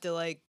don't have to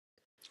like,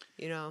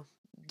 you know,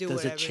 do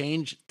Does it whatever.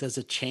 change? Does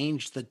it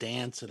change the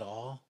dance at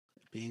all?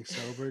 Being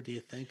sober, do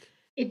you think?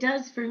 It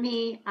does for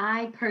me.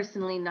 I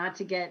personally, not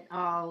to get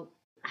all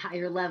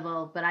higher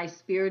level, but I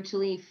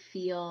spiritually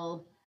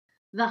feel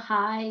the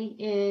high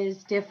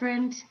is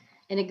different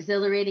and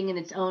exhilarating in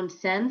its own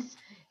sense.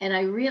 And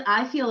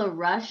I feel a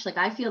rush. Like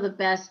I feel the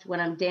best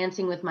when I'm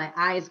dancing with my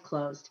eyes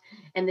closed.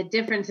 And the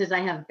difference is I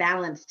have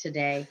balance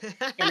today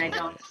and I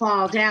don't Right.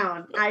 fall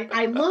down.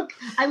 I look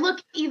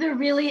either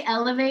really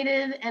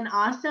elevated and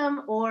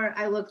awesome, or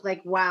I look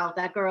like, wow,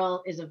 that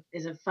girl is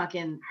a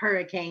fucking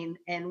hurricane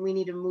and we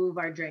need to move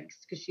our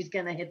drinks because she's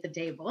gonna hit the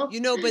table.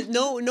 But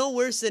no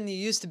worse than you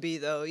used to be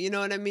though. You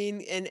know what I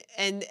mean?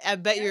 And I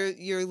bet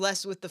you're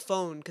less with the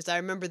phone, because I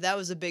remember that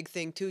was a big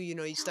thing too.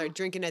 You start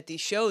drinking at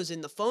these shows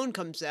and the phone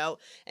comes out,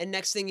 and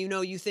next thing you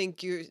know, you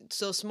think you're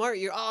so smart.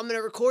 I'm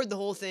gonna record the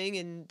whole thing,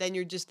 and then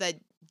you're just that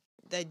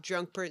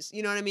drunk person.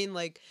 You know what I mean?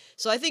 Like,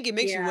 so I think it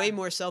makes you Yeah. way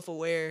more self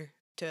aware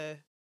to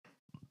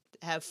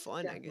have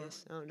fun. Definitely. I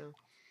guess I don't know.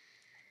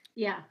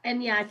 Yeah,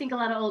 and yeah, I think a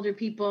lot of older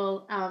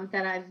people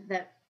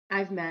that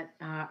I've met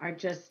are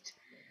just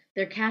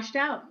they're cashed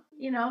out.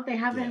 They Yeah.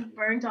 haven't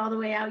burnt all the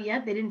way out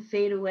yet. They didn't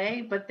fade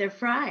away, but they're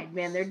fried,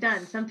 man. They're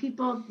done. Some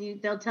people,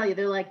 they'll tell you,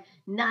 they're like,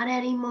 not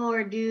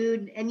anymore,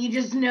 dude, and you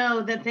just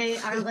know that they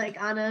are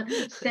like on a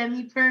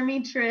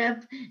semi-permy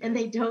trip and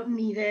they don't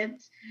need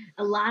it.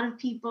 A lot of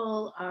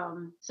people,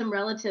 some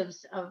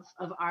relatives of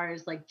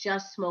ours, like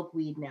just smoke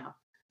weed now.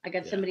 I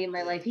got Yeah. somebody in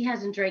my life. He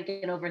hasn't drank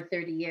in over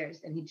 30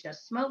 years and he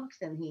just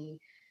smokes and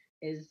he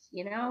is,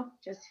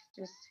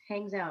 just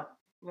hangs out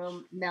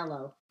real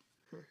mellow.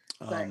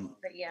 But Um,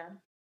 but yeah.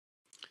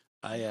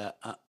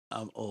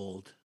 I'm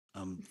old.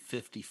 I'm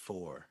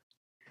 54,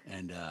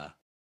 and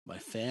my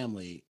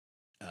family,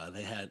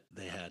 they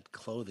had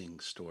clothing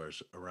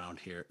stores around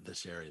here,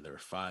 this area. There were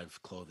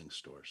 5 clothing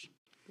stores,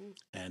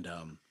 and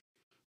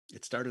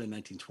it started in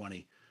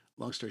 1920.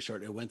 Long story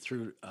short, it went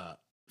through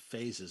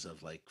phases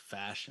of like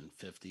fashion,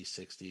 50s,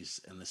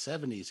 60s, and the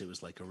 70s. It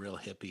was like a real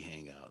hippie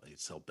hangout. They'd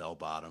sell bell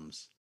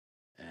bottoms,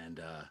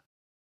 and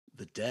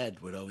the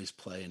Dead would always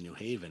play in New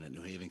Haven at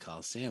New Haven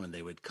Coliseum, and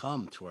they would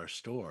come to our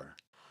store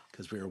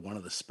because we were one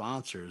of the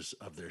sponsors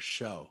of their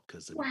show,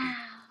 because it would be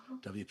Wow.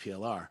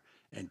 WPLR.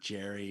 And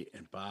Jerry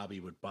and Bobby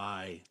would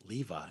buy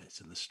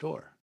Levi's in the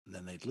store, and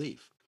then they'd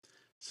leave.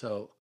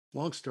 So,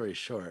 long story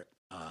short,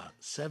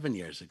 7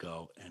 years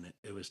ago, and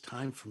it was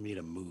time for me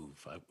to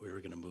move. We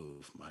were going to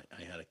move.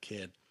 I had a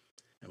kid,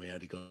 and we had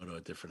to go to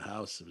a different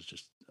house. It was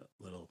just a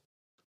little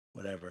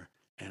whatever.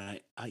 And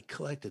I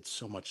collected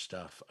so much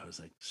stuff. I was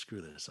like,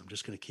 screw this. I'm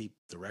just going to keep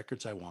the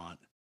records I want.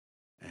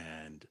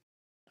 And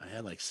I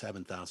had like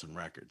 7,000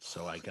 records.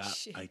 So I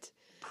Shit.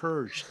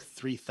 purged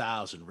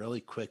 3,000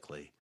 really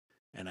quickly.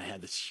 And I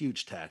had this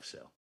huge tax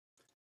sale.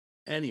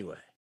 Anyway,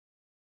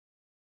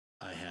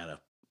 I had a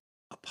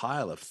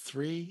pile of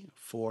 $3,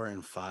 $4,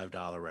 and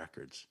 $5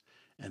 records.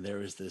 And there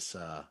was this,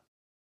 I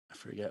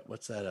forget,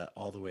 what's that,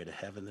 All the Way to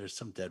Heaven? There's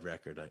some Dead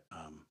record.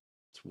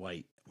 It's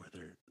white, where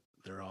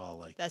they're all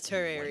like That's in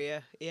her white.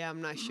 area. Yeah,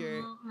 I'm not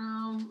sure.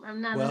 No,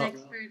 I'm not an Well,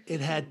 expert.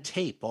 it had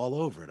tape all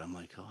over it. I'm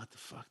like, oh, what the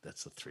fuck?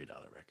 That's a $3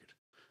 record.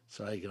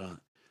 So I go,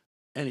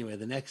 anyway,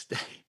 the next day,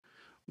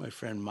 my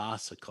friend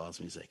Masa calls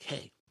me. He's like,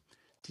 hey,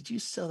 did you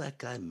sell that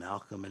guy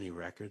Malcolm any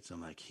records?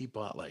 I'm like, he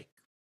bought like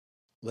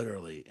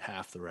literally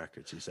half the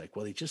records. He's like,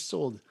 well, he just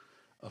sold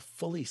a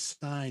fully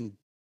signed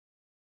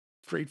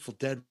Grateful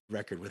Dead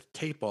record with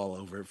tape all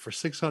over it for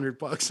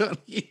 $600 on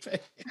eBay.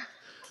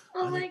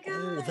 Oh I'm my like,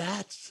 oh,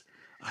 god.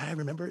 I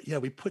remember. Yeah,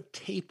 we put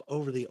tape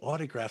over the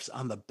autographs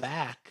on the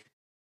back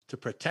to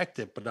protect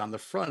it, but on the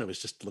front, it was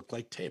just looked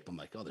like tape. I'm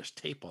like, oh, there's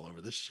tape all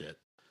over this shit.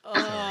 Oh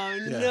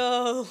yeah.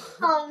 no.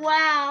 Oh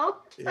wow.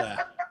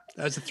 Yeah,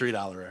 that was a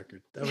 $3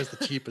 record. That was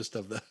the cheapest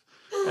of the.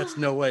 That's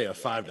no way a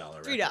 $5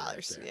 record. $3.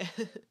 Right there.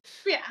 Yeah.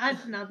 Yeah,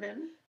 that's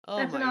nothing. Oh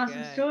That's an my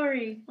awesome God.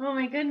 story. Oh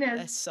my That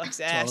goodness. sucks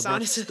It's all ass, about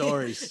honestly.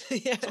 stories.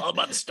 Yeah. It's all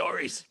about the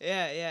stories.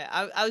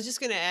 Yeah. I was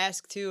just gonna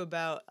ask too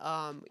about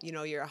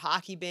your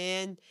hockey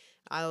band.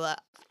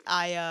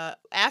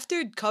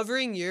 After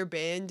covering your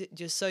band,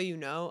 just so you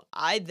know,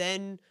 I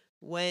then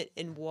went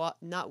and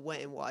not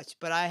went and watched,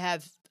 but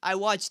I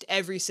watched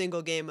every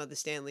single game of the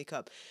Stanley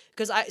Cup,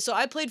 because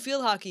I played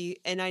field hockey,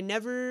 and I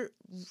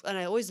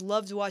always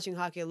loved watching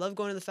hockey. I loved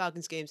going to the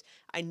Falcons games.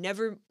 I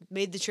never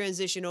made the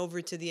transition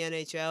over to the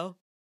NHL.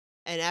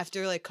 And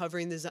after like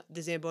covering the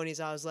Zambonis,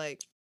 I was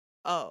like,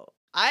 oh,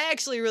 I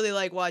actually really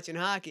like watching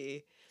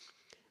hockey.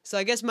 So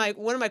I guess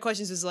one of my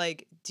questions is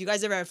like, do you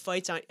guys ever have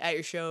fights at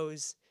your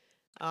shows?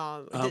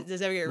 Does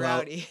it ever get Well,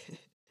 rowdy?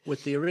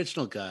 with the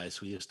original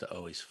guys, we used to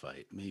always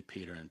fight. Me,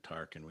 Peter, and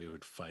Tarkin, we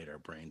would fight our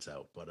brains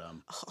out. But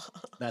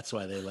that's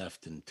why they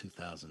left in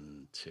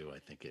 2002. I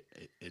think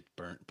it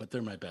burnt. But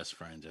they're my best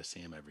friends. I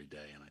see them every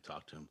day, and I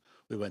talk to them.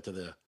 We went to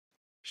the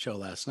show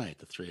last night,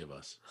 the three of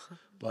us.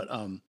 But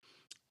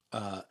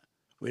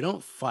we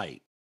don't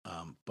fight.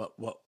 But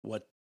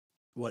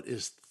what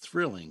is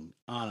thrilling,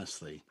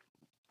 honestly,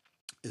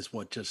 is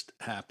what just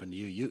happened to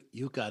you.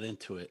 You got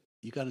into it.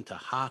 You got into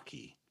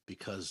hockey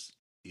because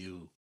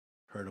you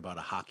heard about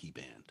a hockey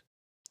band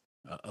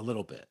a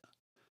little bit.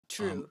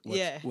 True. What's,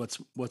 Yeah.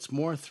 what's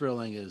more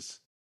thrilling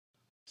is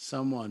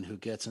someone who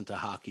gets into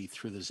hockey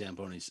through the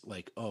Zambonis,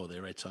 like, oh,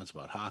 they write songs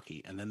about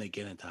hockey, and then they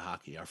get into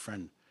hockey.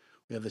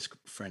 We have this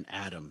friend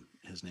Adam.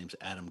 His name's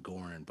Adam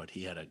Gorin, but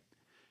he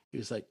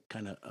was like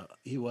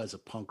he was a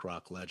punk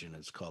rock legend.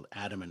 It's called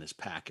Adam and His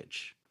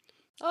Package.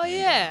 Oh And,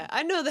 yeah,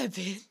 I know that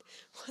band.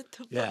 What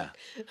the yeah.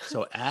 fuck?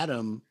 So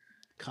Adam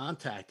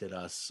contacted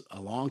us a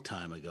long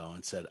time ago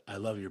and said, "I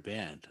love your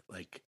band.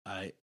 Like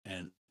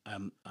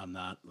I'm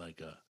not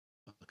like a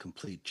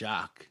complete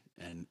jock,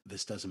 and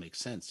this doesn't make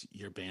sense.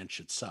 Your band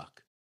should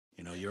suck.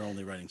 You know, you're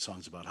only writing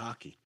songs about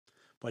hockey."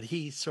 But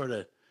he sort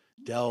of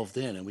delved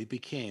in, and we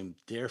became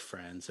dear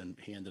friends. And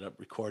he ended up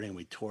recording.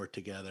 We toured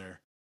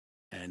together,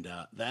 and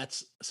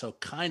that's so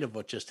kind of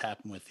what just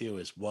happened with you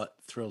is what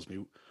thrills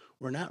me.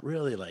 We're not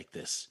really like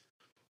this.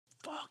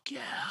 Fuck yeah,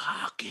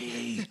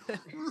 hockey.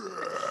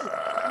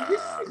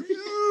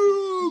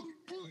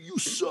 You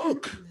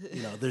suck.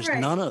 You know, there's Right.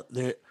 none of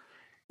there.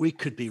 We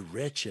could be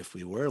rich if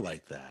we were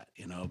like that,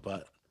 you know,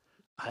 but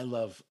I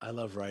love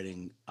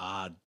writing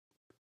odd,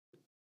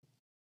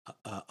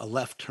 a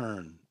left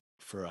turn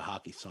for a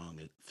hockey song.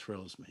 It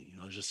thrills me. You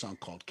know, there's a song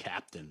called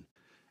Captain.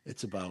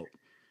 It's about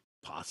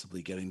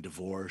possibly getting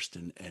divorced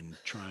and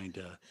trying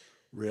to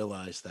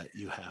realize that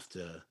you have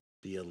to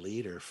be a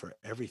leader for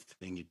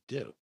everything you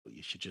do.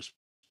 You should just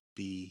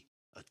be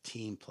a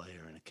team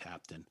player and a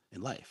captain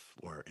in life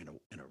or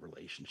in a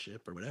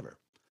relationship or whatever.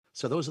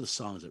 So those are the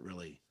songs that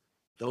really,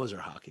 those are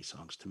hockey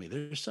songs to me.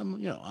 There's some,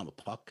 you know, I'm a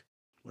puck,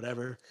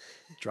 whatever,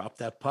 drop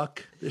that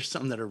puck. There's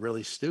some that are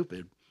really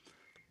stupid,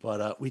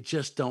 but we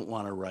just don't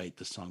want to write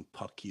the song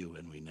 "Puck You,"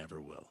 and we never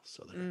will.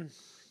 So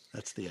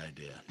that's the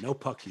idea. No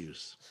puck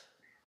use.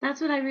 That's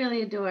what I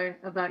really adore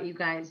about you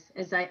guys.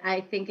 Is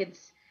I think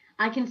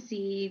I can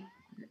see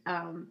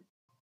um,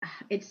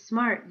 it's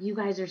smart. You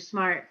guys are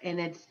smart, and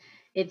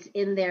it's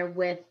in there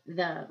with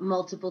the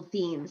multiple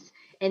themes,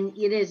 and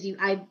it is you.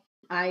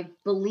 I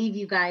believe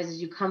you guys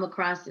as you come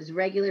across as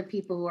regular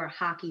people who are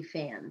hockey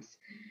fans.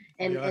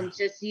 And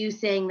just you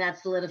saying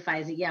that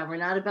solidifies it. Yeah, we're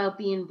not about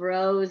being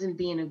bros and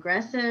being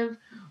aggressive.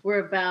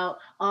 We're about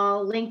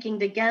all linking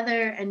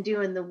together and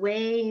doing the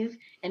wave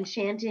and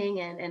chanting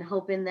and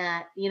hoping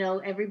that, you know,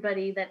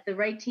 everybody that the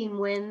right team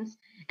wins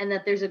and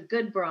that there's a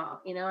good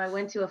brawl. You know, I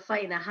went to a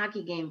fight and a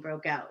hockey game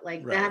broke out.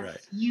 Like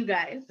that's you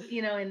guys,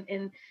 you know,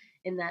 in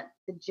that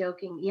the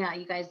joking, yeah,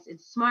 you guys,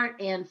 it's smart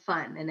and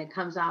fun and it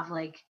comes off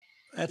like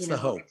that's the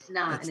hope. It's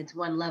not and it's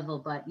one level,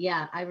 but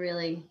yeah, I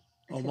really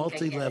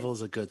multi-level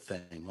is a good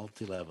thing.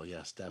 Multi-level,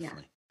 yes,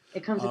 definitely. Yeah,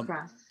 it comes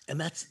across. And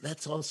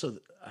that's also,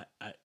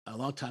 a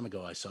long time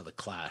ago, I saw The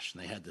Clash,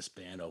 and they had this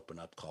band open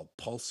up called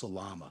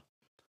Pulsalama.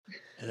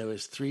 And there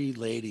was three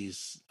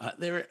ladies.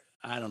 They were,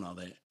 I don't know,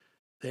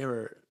 they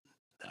were,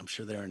 I'm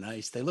sure they were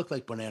nice. They looked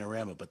like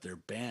Bananarama, but their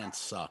band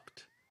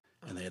sucked.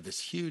 And they had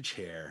this huge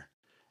hair.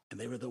 And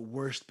they were the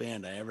worst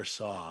band I ever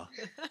saw.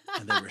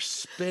 And they were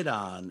spit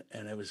on.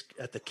 And it was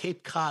at the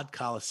Cape Cod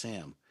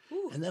Coliseum.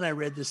 And then I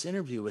read this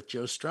interview with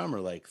Joe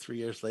Strummer like 3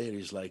 years later.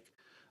 He's like,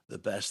 the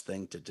best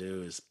thing to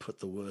do is put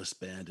the worst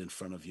band in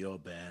front of your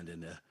band.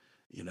 And,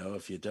 you know,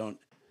 if you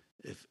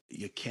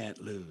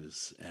can't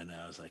lose. And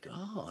I was like,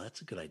 oh,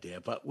 that's a good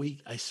idea. But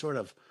I sort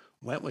of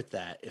went with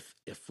that.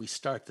 If we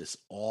start this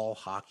all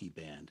hockey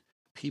band,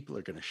 people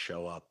are going to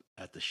show up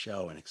at the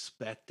show and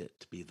expect it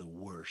to be the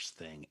worst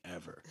thing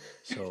ever.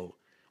 So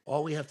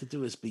all we have to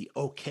do is be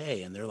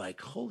okay. And they're like,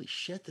 holy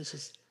shit, this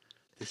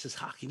is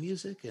hockey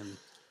music. And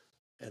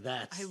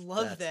I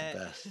love that. The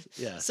best.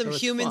 Yeah, some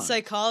human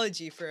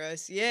psychology for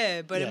us.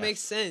 Yeah, but it makes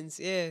sense.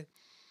 Yeah.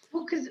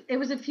 Well, because it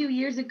was a few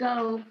years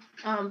ago,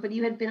 but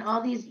you had been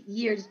all these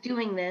years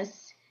doing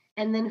this,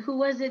 and then who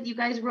was it? You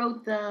guys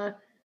wrote the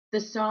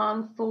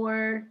song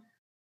for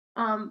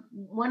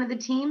one of the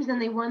teams,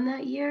 and they won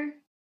that year.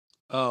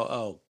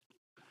 Well,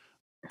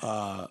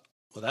 that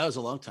was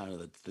a long time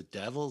ago. The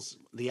Devils,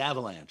 the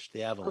Avalanche.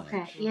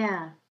 Okay,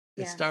 yeah.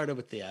 It started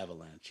with the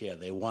Avalanche. Yeah,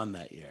 they won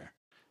that year,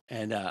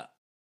 and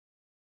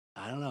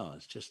I don't know.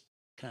 It's just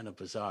kind of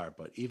bizarre.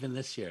 But even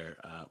this year,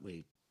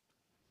 we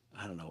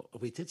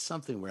did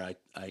something where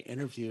I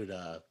interviewed,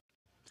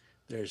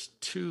 there's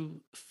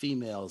two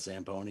female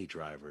Zamboni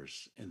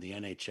drivers in the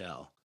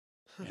NHL.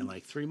 And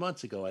like 3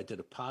 months ago, I did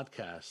a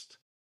podcast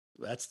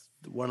that's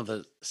one of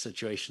the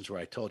situations where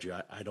I told you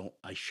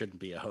I shouldn't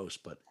be a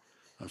host, but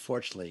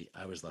unfortunately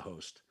I was the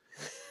host.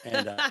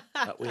 And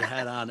we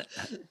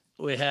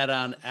had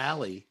on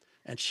Allie,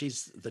 and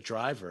she's the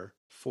driver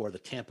for the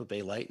Tampa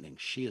Bay Lightning.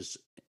 She is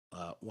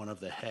one of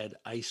the head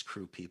ice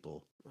crew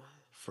people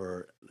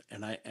for,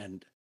 and I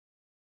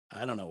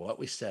don't know what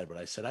we said, but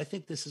I said, I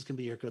think this is going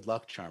to be your good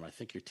luck charm. I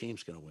think your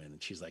team's going to win.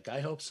 And she's like,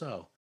 I hope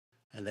so.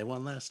 And they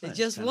won last They night.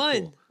 just Kinda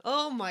won. cool.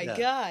 Oh my Yeah.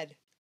 God.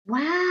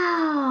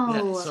 Wow.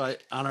 Yeah. So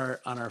on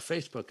our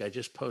Facebook, I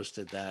just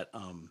posted that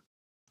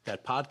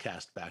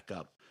podcast back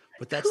up,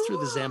 but that's through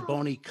the Cool.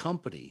 Zamboni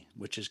company,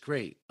 which is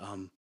great.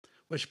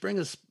 Which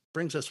brings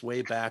us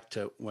way back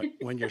to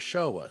when your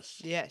show was.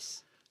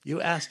 Yes. You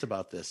asked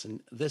about this,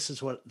 and this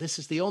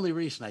is the only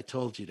reason I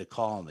told you to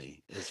call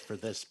me, is for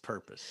this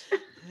purpose.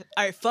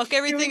 All right, fuck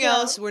everything go.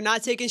 else. We're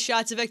not taking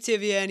shots of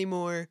Activia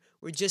anymore.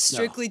 We're just No.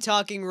 strictly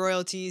talking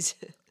royalties.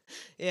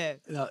 Yeah.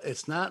 No,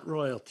 it's not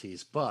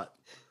royalties, but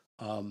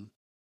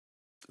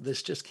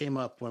this just came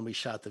up when we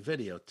shot the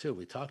video too.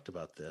 We talked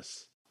about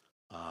this.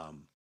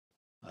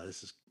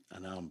 This is, I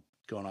know I'm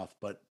going off,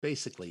 but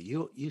basically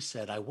you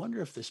said, I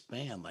wonder if this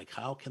band, like,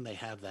 how can they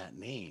have that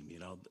name? You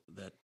know,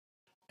 that,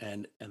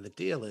 and the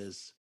deal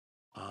is,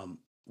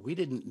 we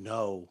didn't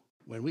know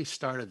when we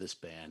started this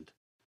band.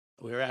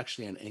 We were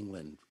actually in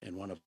England in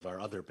one of our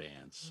other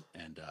bands,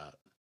 and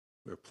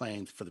we were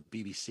playing for the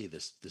BBC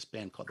this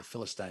band called the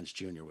Philistines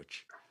Junior,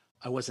 which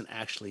I wasn't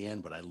actually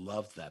in, but I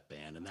loved that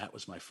band, and that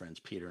was my friends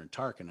Peter and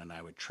Tarkin, and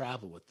I would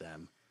travel with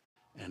them.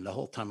 And the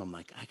whole time I'm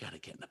like, I got to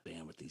get in a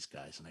band with these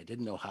guys, and I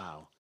didn't know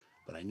how,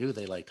 but I knew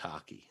they liked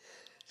hockey.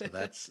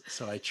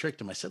 So I tricked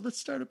them. I said, let's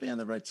start a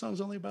band that writes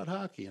songs only about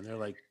hockey, and they're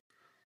like,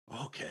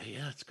 okay,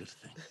 yeah, it's a good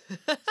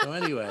thing. So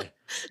anyway,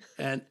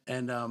 and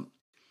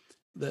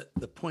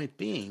the point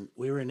being,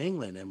 we were in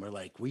England, and we're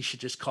like, we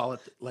should just call it,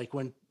 like,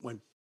 when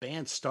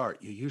bands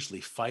start, you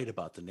usually fight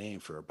about the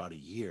name for about a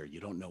year. You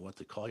don't know what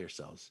to call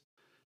yourselves.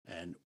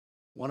 And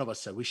one of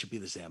us said, we should be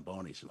the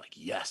Zambonis. And like,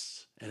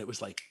 yes. And it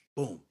was like,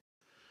 boom.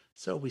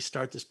 So we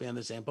start this band,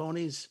 the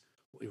Zambonis.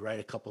 We write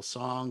a couple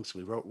songs.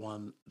 We wrote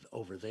one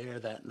over there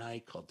that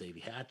night called Davy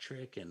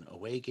Hat-Trick and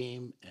Away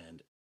Game.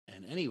 And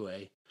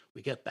anyway,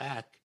 we get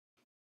back,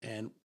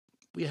 and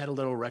we had a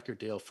little record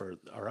deal for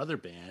our other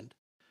band,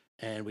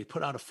 and we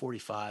put out a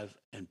 45,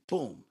 and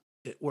boom,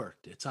 it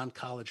worked. It's on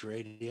college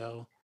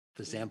radio,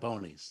 the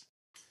Zambonis.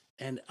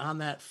 And on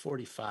that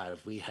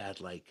 45, we had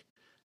like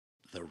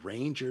the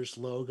Rangers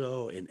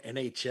logo, an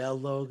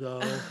NHL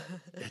logo.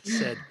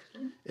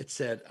 It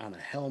said on a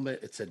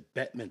helmet, it said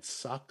Bettman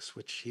sucks,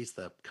 which he's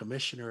the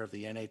commissioner of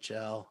the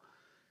NHL.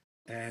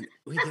 And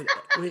we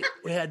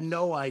had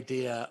no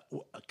idea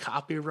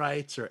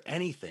copyrights or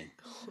anything.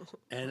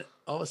 And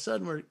all of a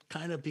sudden we're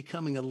kind of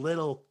becoming a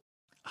little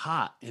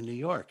hot in New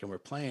York, and we're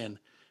playing,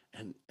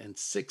 and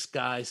 6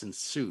 guys in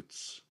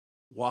suits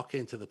walk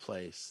into the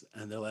place,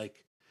 and they're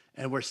like,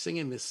 and we're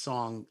singing this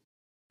song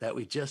that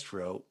we just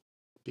wrote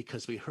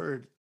because we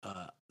heard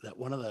that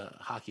one of the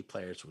hockey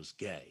players was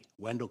gay,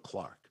 Wendell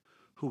Clark,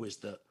 who is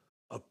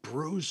a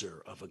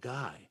bruiser of a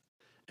guy.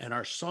 And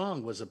our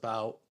song was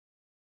about,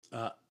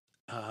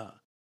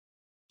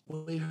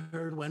 we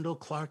heard Wendell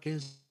Clark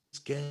is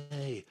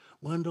gay.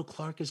 Wendell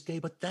Clark is gay,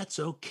 but that's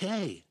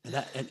okay.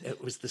 And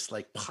it was this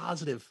like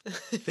positive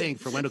thing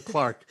for Wendell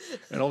Clark.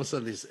 And all of a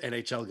sudden these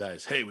NHL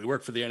guys, hey, we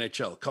work for the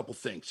NHL. A couple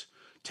things.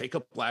 Take a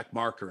black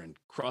marker and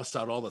cross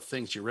out all the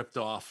things you ripped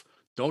off.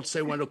 Don't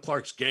say Wendell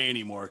Clark's gay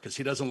anymore because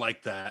he doesn't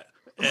like that.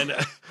 And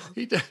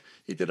he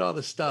did all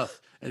this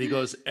stuff. And he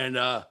goes, and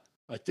I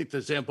think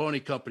the Zamboni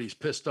company's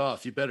pissed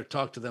off. You better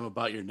talk to them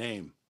about your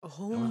name.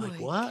 Oh, and we're like,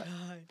 my what?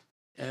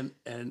 God.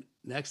 And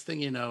next thing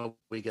you know,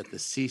 we get the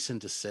cease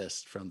and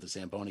desist from the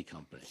Zamboni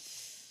company.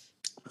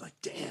 We're like,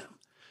 damn.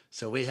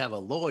 So we have a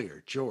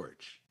lawyer,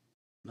 George.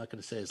 I'm not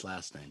going to say his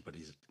last name, but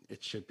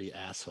it should be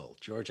Asshole.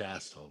 George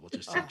Asshole. We'll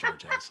just say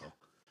George Asshole.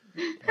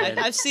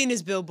 I've seen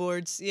his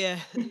billboards. Yeah.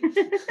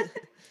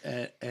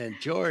 And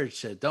George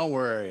said, don't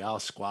worry, I'll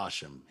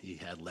squash him. He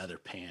had leather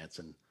pants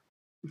and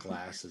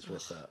glasses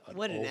with an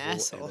What an oval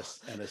asshole.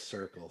 and a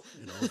circle,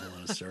 an oval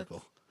and a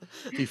circle.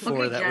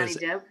 Before Okay, that Johnny was,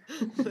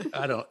 Depp.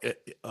 I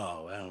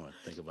don't want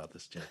to think about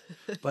this, Jeff.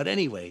 But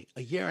anyway,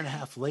 a year and a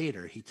half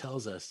later, he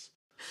tells us,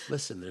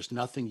 listen, there's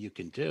nothing you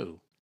can do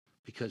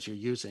because you're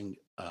using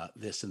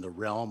this in the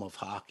realm of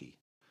hockey.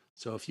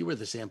 So if you were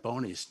the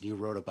Zambonis and you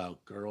wrote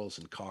about girls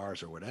and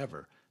cars or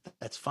whatever,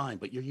 that's fine.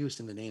 But you're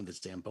using the name the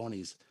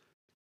Zambonis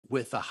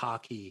with a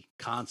hockey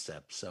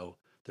concept. So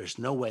there's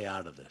no way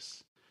out of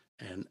this.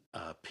 And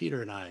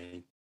Peter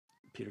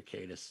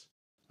Cadis,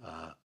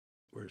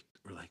 we're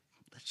like,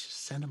 let's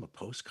just send him a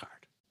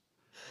postcard.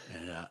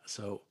 And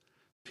so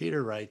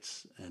Peter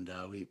writes, and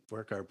we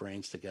work our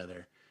brains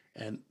together.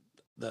 And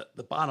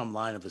the bottom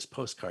line of his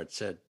postcard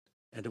said,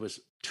 and it was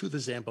to the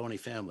Zamboni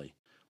family,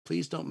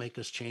 please don't make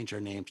us change our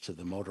names to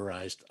the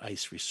motorized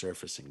ice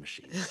resurfacing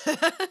machines.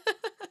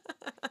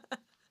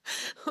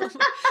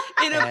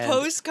 In a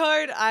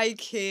postcard? I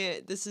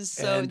can't. This is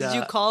so. And, did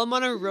you call him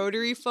on a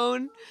rotary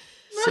phone?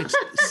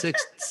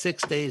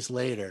 6 days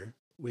later,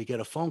 we get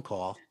a phone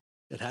call.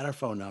 It had our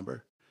phone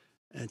number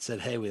and said,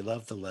 "Hey, we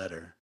love the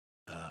letter.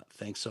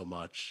 Thanks so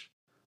much.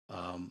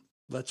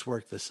 Let's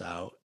work this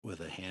out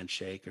with a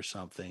handshake or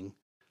something.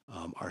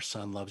 Our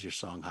son loves your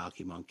song,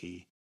 Hockey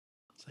Monkey."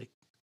 It's like,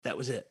 that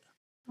was it.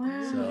 Oh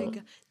my So,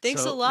 god!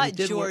 Thanks a so we lot,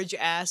 did work. George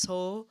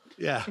asshole.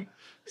 Yeah.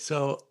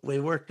 So we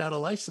worked out a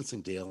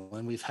licensing deal,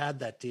 and we've had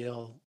that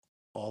deal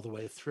all the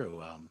way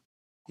through.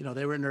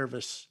 They were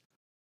nervous.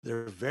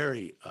 They're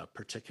very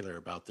particular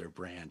about their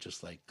brand,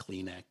 just like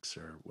Kleenex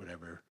or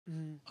whatever.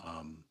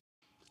 Mhm.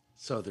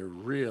 So they're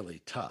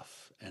really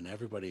tough, and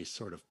everybody's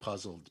sort of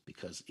puzzled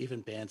because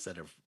even bands that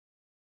have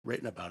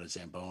written about a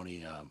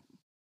Zamboni,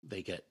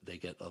 they get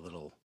a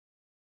little.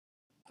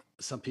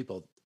 Some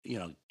people,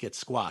 get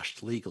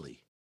squashed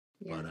legally,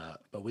 Yeah.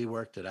 but we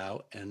worked it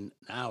out, and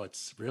now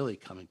it's really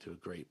coming to a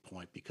great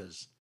point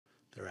because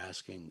they're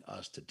asking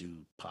us to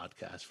do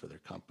podcasts for their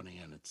company,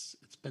 and it's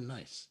been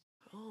nice.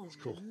 Oh It's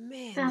cool.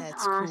 man, That's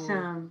that's cool.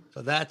 awesome.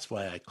 So that's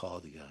why I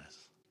called you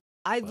guys.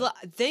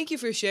 Thank you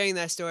for sharing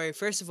that story.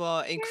 First of all,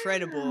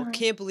 incredible. Yeah.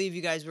 Can't believe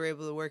you guys were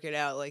able to work it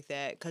out like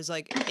that. Cause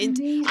like That's I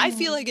feel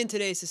amazing. like in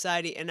today's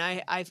society, and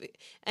I've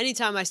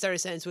anytime I start a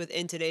sentence with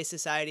 "in today's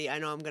society," I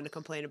know I'm gonna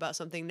complain about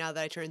something now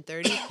that I turned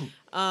 30.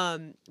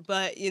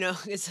 But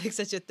it's like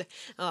such a.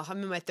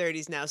 I'm in my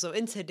 30s now, so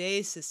in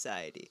today's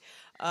society,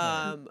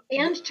 Right.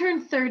 And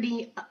turned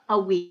 30 a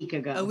week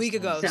ago. a week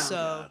ago. So, So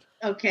God.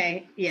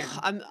 okay, yeah.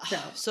 I'm So,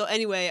 so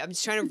anyway, I'm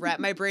just trying to wrap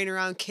my brain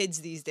around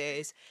kids these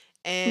days.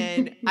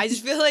 And I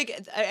just feel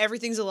like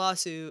everything's a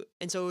lawsuit,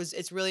 and so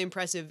it's really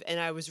impressive. And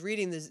I was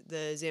reading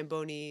the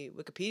Zamboni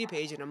Wikipedia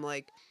page, and I'm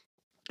like,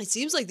 it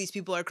seems like these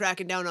people are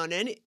cracking down on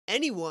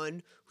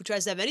anyone who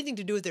tries to have anything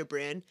to do with their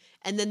brand.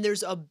 And then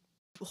there's a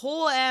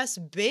whole ass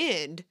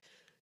band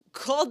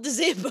called the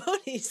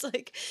Zambonis,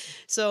 like,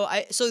 so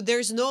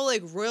there's no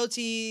like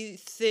royalty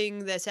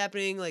thing that's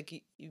happening,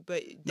 like,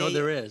 but No, they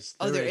there is.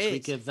 oh there We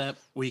is.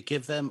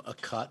 give them a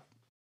cut.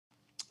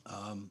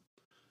 Um,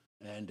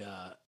 and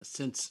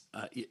since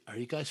are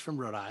you guys from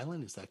Rhode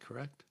Island? Is that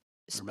correct?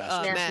 Or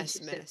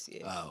Massachusetts? Massachusetts.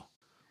 Yeah. Oh,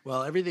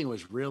 well, everything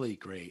was really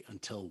great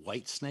until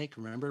White Snake.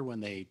 Remember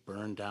when they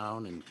burned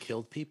down and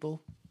killed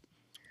people?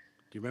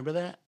 Do you remember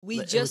that? We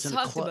It was just in a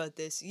talked club about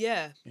this.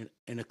 Yeah.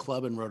 in a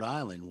club in Rhode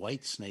Island.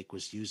 White Snake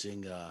was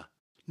using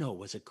no,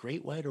 was it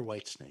Great White or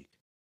White Snake?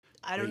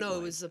 I don't Great know. It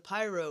White. was the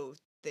pyro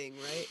thing,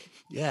 right?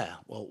 Yeah.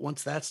 Well,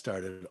 once that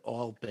started,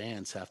 all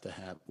bands have to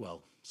have,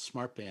 well,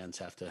 smart bands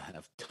have to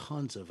have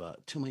tons of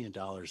 $2 million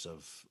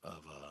of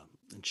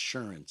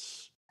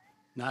insurance.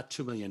 Not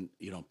 2 million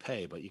you don't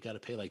pay, but you got to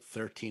pay like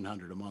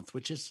 1,300 a month,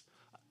 which is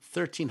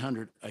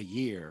 1,300 a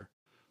year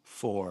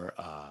for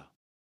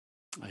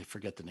I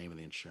forget the name of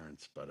the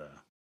insurance, but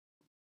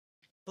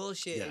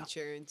Bullshit yeah.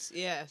 insurance.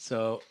 Yeah.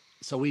 So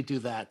we do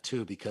that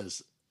too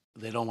because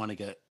they don't want to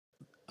get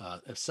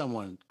if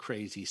someone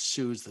crazy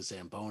sues the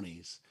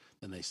Zambonis,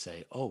 then they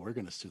say, "Oh, we're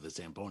going to sue the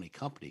Zamboni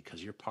company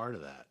because you're part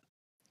of that."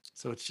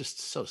 So it's just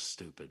so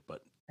stupid,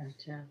 but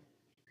Gotcha.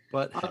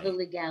 but All the hey,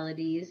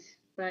 legalities,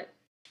 but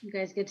you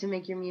guys get to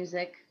make your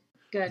music.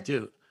 I Good.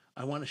 do.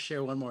 I want to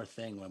share one more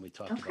thing when we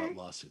talked Okay. about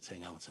lawsuits.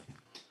 Hang on one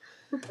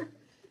second.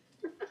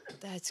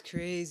 That's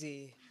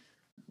crazy.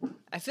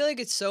 I feel like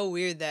it's so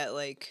weird that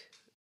like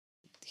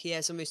he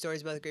has so many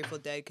stories about the Grateful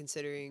Dead,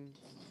 considering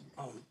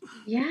Oh,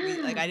 Yeah.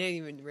 I didn't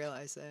even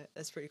realize that.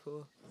 That's pretty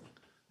cool.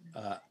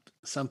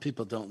 some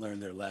people don't learn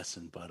their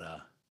lesson, but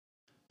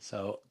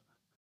so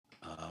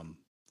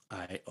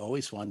I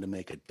always wanted to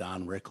make a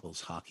Don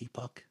Rickles hockey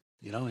puck.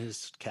 You know,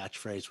 his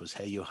catchphrase was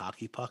 "Hey, you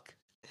hockey puck."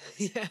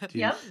 Yeah.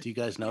 Yep. Do you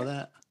guys know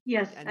that?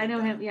 Yes, I I know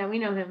know him. Don. Yeah, we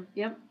know him.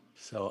 Yep.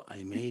 So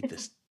I made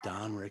this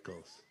Don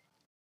Rickles.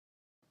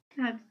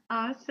 That's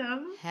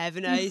awesome. Have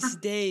a nice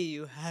day,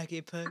 you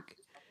hockey puck.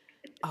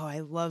 Oh, I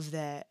love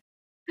that.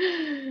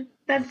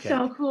 That's Okay.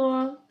 so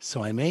cool.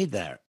 So I made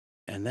that,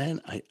 and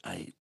then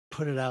I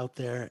put it out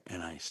there,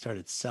 and I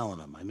started selling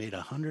them. I made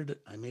 100.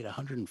 I made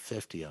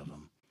 150 of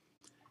them,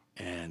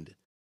 and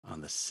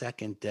on the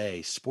second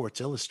day, Sports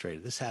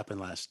Illustrated. This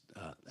happened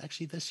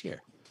actually this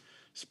year.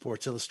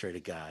 Sports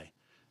Illustrated guy,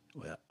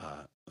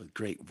 a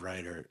great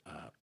writer,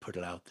 put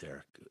it out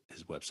there.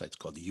 His website's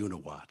called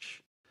Uniwatch,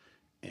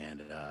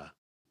 and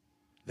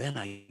then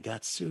I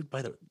got sued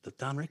by the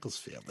Don Rickles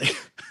family.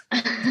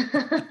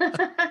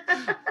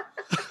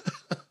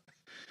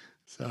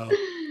 So,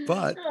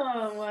 but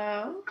Oh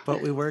wow.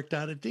 we worked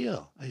out a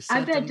deal. I I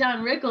sent bet him.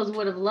 Don Rickles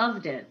would have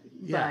loved it.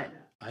 Yeah,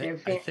 But I they're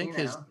think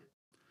his. Well,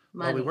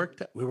 money.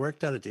 we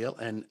worked out a deal,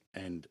 and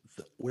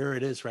where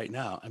it is right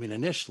now. I mean,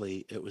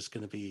 initially it was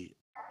going to be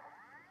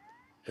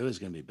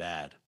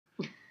bad,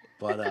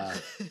 but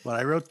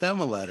I wrote them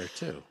a letter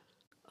too.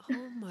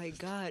 Oh my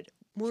God.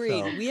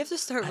 Maureen, So we have to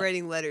start I-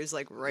 writing letters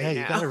like right yeah,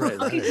 now. you got to write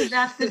Okay, so letters.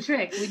 that's the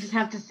trick. We just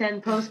have to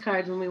send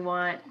postcards when we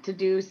want to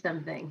do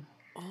something.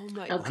 Oh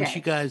my Okay. Once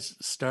you guys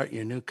start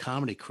your new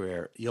comedy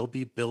career, you'll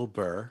be Bill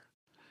Burr,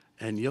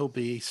 and you'll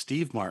be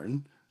Steve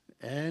Martin,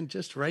 and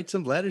just write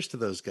some letters to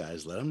those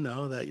guys. Let them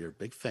know that you're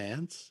big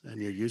fans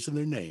and you're using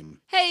their name.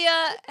 Hey, you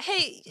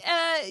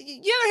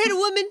ever hit a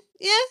woman?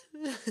 Yeah.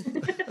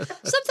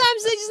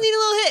 Sometimes they just need a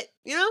little hit,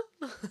 you know?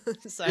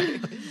 Sorry.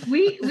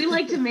 We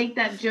like to make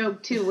that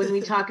joke too when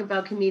we talk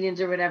about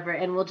comedians or whatever,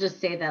 and we'll just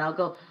say that. I'll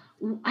go,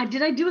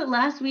 did I do it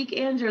last week,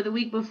 Andrew, or the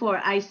week before?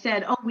 I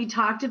said, oh, we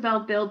talked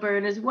about Bill Burr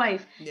and his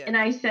wife. Yeah. And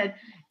I said,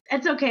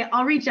 it's okay.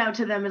 I'll reach out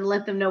to them and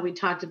let them know we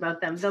talked about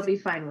them. They'll be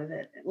fine with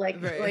it.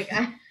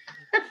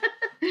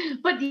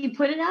 But you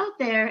put it out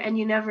there and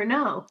you never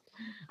know.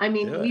 I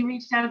mean, we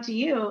reached out to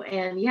you,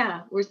 and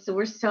yeah,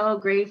 we're so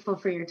grateful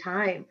for your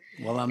time.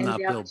 Well, I'm not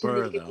Bill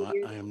Burr, though.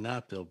 I am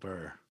not Bill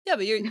Burr. Yeah,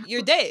 but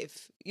you're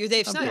Dave. You're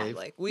Dave Snyder. Dave.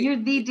 Like you're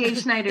the Dave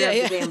Snyder of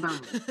the Zamboni.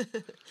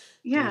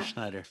 Yeah, Dave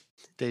Snyder,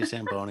 Dave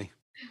Zamboni,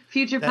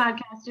 future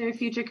podcaster,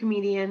 future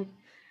comedian,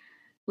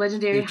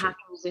 legendary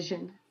hockey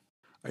musician.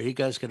 Are you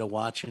guys gonna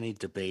watch any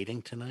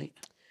debating tonight?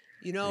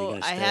 You know,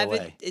 I have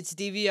it. It's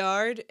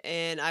DVR'd,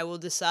 and I will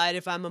decide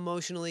if I'm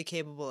emotionally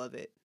capable of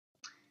it.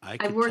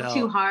 I work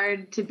too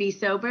hard to be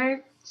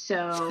sober, so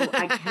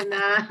I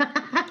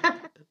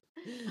cannot.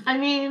 I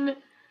mean,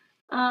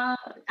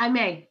 I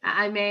may,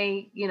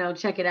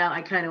 check it out.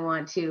 I kind of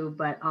want to,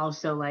 but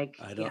also I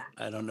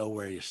don't know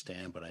where you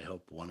stand, but I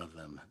hope one of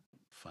them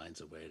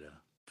finds a way to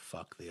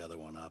fuck the other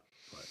one up,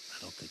 but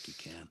I don't think you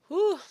can.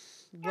 Whew.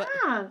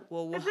 Yeah,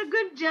 it's a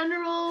good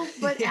general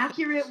but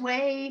accurate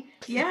way.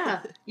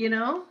 Yeah,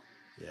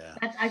 Yeah.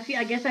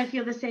 I guess I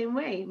feel the same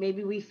way.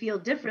 Maybe we feel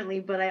differently,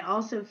 but I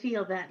also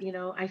feel that,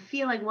 I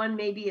feel like one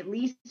maybe at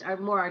least are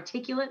more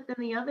articulate than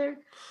the other,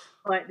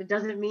 but it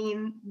doesn't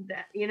mean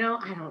that,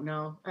 I don't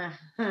know.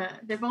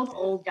 They're both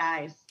old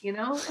guys,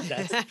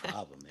 That's the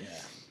problem.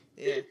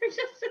 Yeah. They're just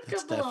a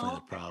That's couple definitely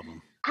the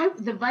problem.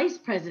 The vice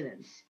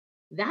presidents,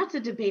 that's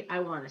a debate I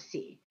want to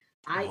see.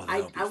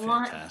 I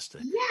want,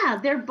 fantastic. Yeah,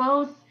 they're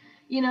both,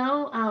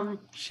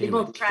 they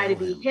both try to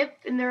be hip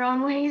in their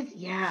own ways.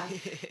 Yeah.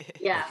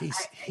 Yeah.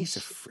 He's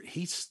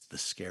the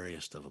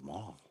scariest of them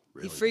all.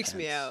 Really he freaks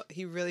me out.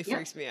 He really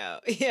freaks me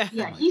out. Yeah.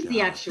 Yeah. He's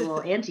the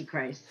actual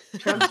Antichrist.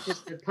 Trump's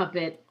just the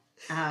puppet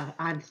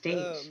on stage.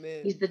 Oh,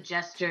 man. He's the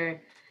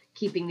jester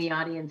keeping the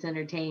audience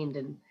entertained.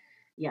 And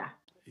yeah.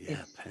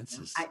 Yeah. Pence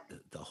is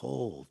the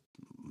whole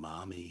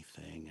mommy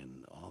thing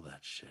and all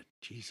that shit.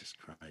 Jesus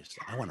Christ.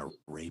 I want to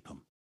rape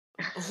him.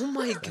 Oh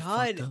my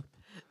God.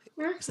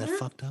 Is that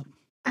fucked up?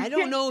 I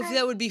don't know if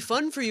that would be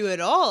fun for you at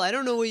all. I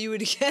don't know what you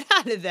would get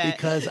out of that.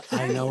 Because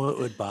I know it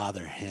would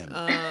bother him.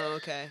 Oh,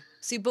 okay.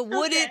 See, but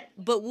would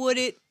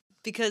it?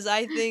 Because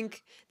I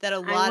think that a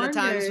lot of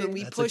times when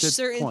we push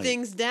certain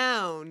things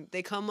down,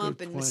 they come up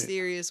in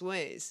mysterious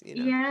ways.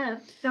 Yeah,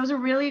 that was a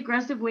really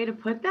aggressive way to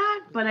put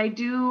that, but I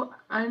do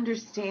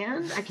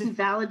understand. I can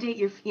validate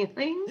your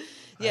feelings.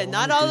 Yeah,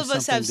 not all of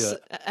us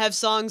have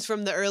songs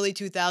from the early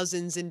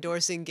 2000s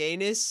endorsing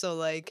gayness.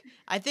 So,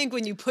 I think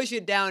when you push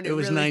it down, it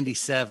was really...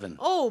 97.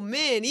 Oh,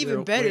 man,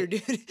 even better,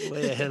 dude.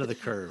 Way ahead of the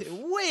curve.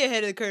 Way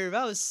ahead of the curve.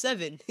 I was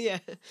 7. Yeah.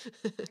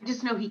 I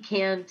just know he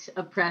can't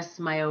oppress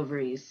my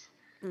ovaries.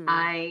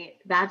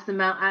 That's the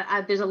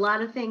amount. There's a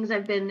lot of things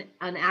I've been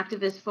an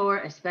activist for,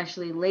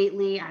 especially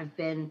lately. I've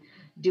been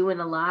doing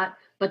a lot,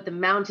 but the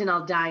mountain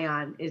I'll die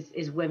on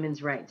is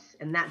women's rights.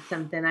 And that's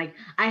something I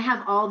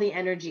have all the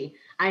energy.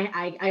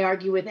 I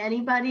argue with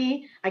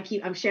anybody.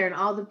 I'm sharing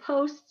all the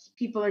posts.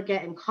 People are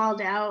getting called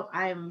out.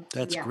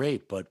 That's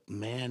great. But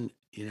man,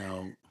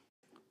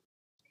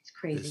 it's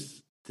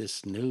crazy.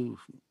 This new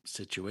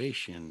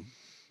situation,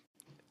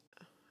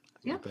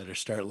 you better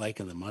start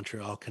liking the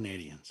Montreal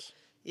Canadiens.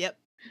 Yep.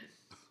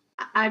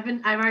 I've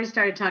already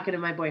started talking to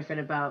my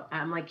boyfriend about,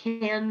 I'm like,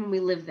 can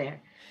we live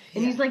there?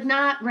 And he's like,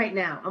 not right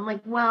now. I'm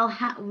like, well,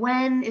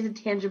 when is it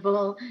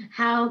tangible?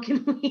 How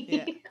can we?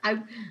 Yeah.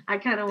 I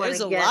kind of want to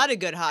There's a lot of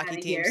good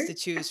hockey teams to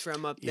choose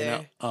from up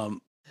there. I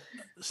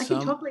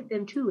can talk like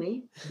them too, eh?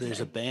 There's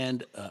a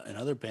band,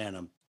 another band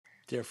I'm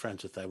dear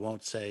friends with. I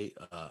won't say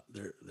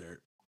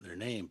their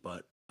name,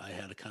 but I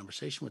had a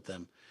conversation with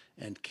them.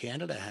 And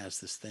Canada has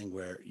this thing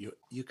where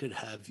you could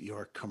have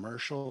your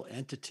commercial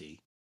entity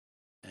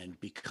and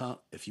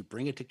if you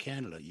bring it to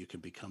Canada, you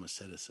can become a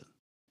citizen.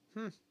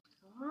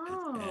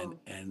 Oh.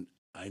 And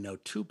I know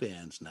 2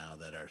 bands now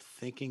that are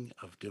thinking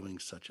of doing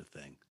such a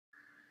thing,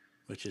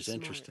 which is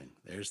interesting.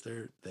 They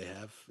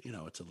have,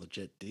 it's a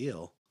legit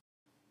deal.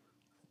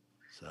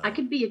 So I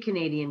could be a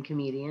Canadian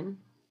comedian.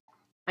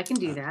 I can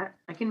do that.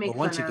 I can make fun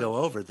once you go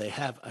over, they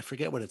have, I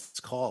forget what it's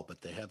called,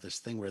 but they have this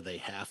thing where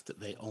they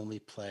only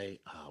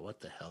play,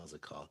 what the hell is it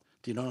called?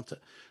 Do you know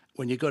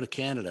when you go to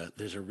Canada,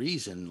 there's a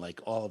reason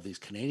all of these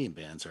Canadian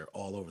bands are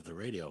all over the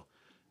radio.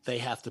 They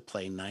have to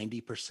play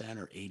 90%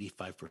 or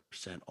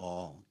 85%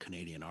 all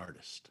Canadian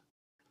artists.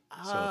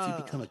 So if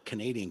you become a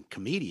Canadian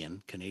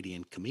comedian,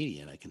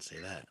 I can say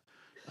that.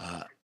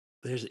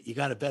 You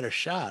got a better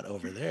shot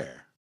over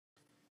there.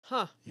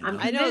 Huh.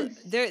 I know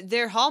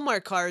their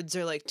Hallmark cards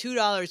are like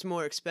 $2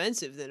 more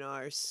expensive than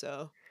ours,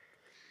 so.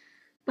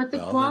 But the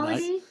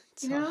quality,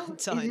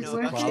 that's all I know.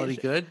 Is the quality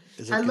good?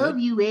 Is it I good? love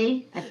you,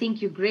 eh? I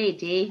think you're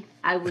great, eh?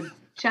 I would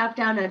chop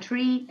down a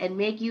tree and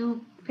make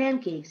you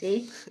pancakes,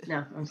 eh?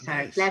 No, I'm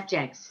sorry. Nice.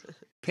 Flapjacks.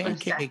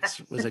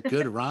 Pancakes was a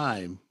good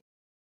rhyme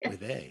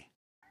with A.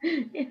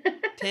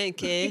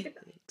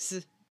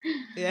 Pancakes.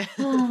 Yeah.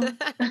 Oh,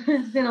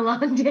 it's been a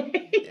long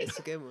day. It's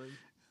a good one.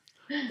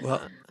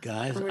 Well,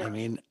 guys, I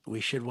mean,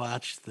 we should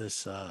watch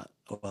this. Well,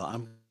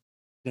 I'm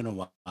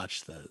gonna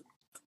watch the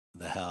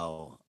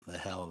hell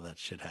that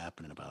should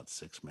happen in about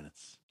 6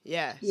 minutes.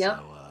 Yeah. Yep.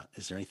 So,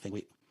 is there anything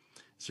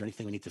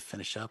we need to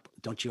finish up?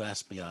 Don't you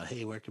ask me?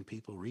 Hey, where can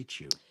people reach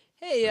you?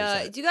 Hey, Or is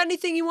that- do you got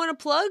anything you want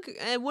to plug?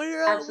 And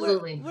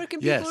Absolutely. Where can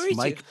people Yes, reach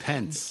Mike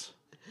Pence.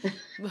 you?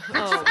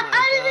 Oh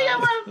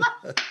my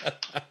god.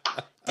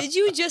 Did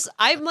you just?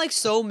 I'm like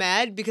so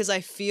mad because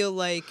I feel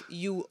like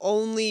you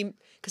only.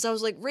 Because I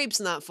was like, rape's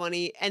not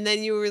funny, and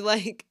then you were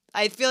like,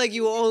 I feel like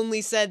you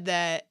only said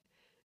that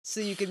so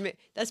you could make.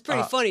 That's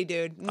pretty funny,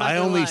 dude. I'm not I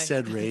gonna only lie.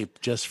 said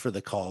rape just for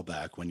the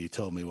callback when you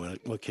told me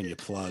what can you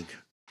plug.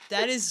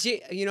 That is,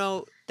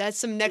 that's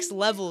some next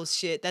level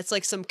shit. That's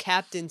like some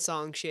Captain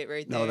song shit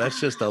right there. No,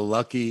 that's just a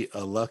lucky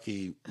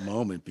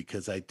moment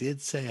because I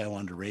did say I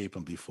wanted to rape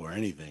him before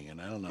anything, and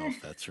I don't know if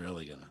that's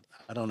really gonna.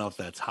 I don't know if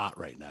that's hot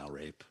right now,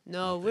 rape.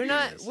 No, I don't we're think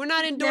not. it is. We're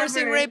not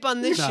endorsing Never. rape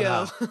on this Not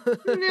show.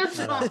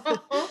 No.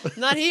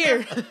 Not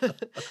here.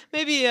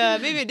 maybe a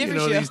You different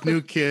know show. these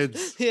new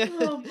kids. Yeah.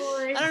 Oh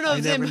boy. I don't know I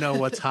if never they. know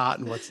what's hot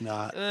and what's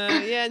not.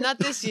 Yeah, not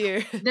this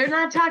year. They're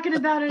not talking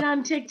about it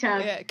on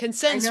TikTok. Yeah,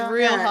 consent's I know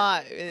real that.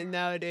 hot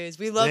nowadays.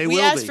 We They we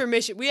will ask be.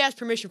 permission. We ask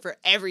permission for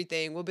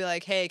everything. We'll be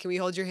like, "Hey, can we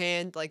hold your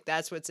hand?" Like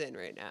that's what's in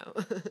right now.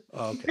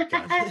 Oh, okay,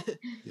 gotcha.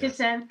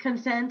 Yes.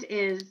 Consent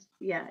is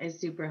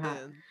super hot.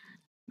 Yeah.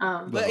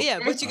 Um, But yeah,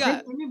 what you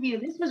got? This interview,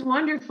 this was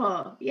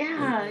wonderful. Yeah,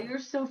 Yeah. you're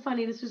so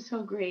funny. This was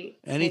so great.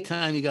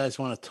 Anytime you guys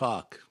want to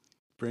talk,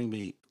 bring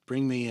me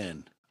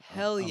in.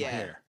 Hell I'm yeah.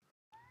 here.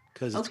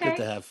 Because it's Okay. good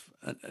to have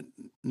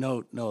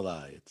no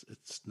lie.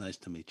 It's nice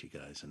to meet you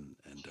guys and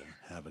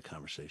have a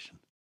conversation.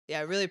 Yeah,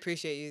 I really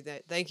appreciate you.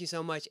 Thank you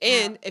so much.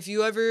 And if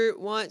you ever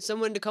want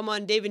someone to come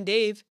on Dave and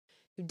Dave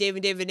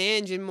and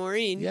Ange and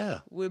Maureen,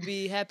 Yeah. we'll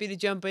be happy to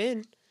jump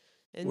in.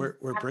 And We're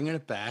bringing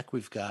it back.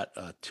 We've got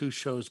 2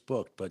 shows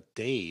booked, but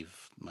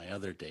Dave, my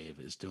other Dave,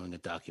 is doing a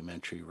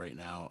documentary right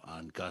now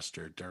on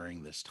Guster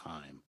during this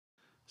time.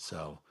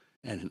 So,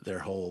 and their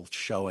whole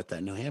show at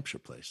that New Hampshire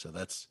place. So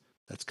that's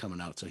coming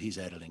out. So he's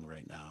editing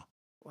right now.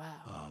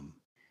 wow.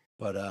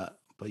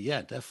 But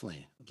yeah,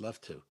 definitely, I'd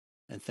love to.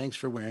 And thanks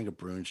for wearing a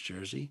Bruins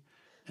jersey,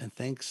 and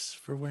thanks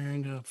for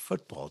wearing a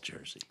football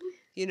jersey.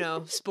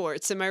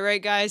 Sports. Am I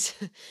right, guys?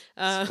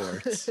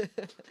 Sports.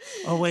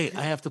 Oh, wait,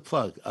 I have to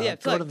plug. Yeah,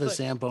 Go to plug.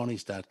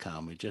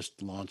 thezambonis.com. We just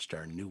launched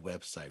our new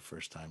website,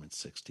 first time in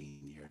 16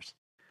 years.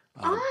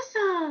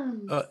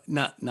 Awesome.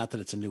 Not that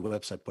it's a new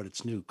website, but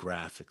it's new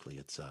graphically.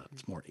 It's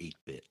more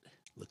 8-bit.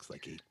 Looks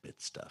like 8-bit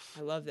stuff.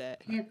 I love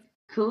that. Yeah,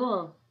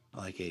 cool. I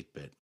like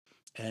 8-bit.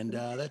 And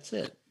that's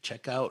it.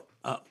 Check out.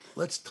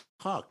 Let's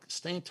talk.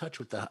 Stay in touch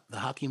with the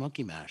Hockey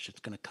Monkey Mash. It's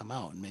going to come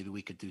out, and maybe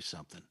we could do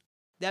something.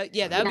 That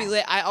would be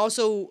lit.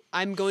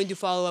 I'm going to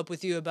follow up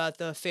with you about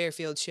the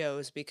Fairfield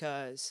shows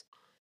because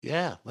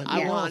Yeah, let I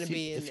me know wanna if you-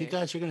 be in if you there.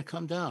 guys are going to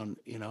come down.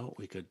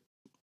 We could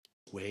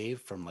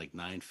wave from like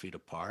 9 feet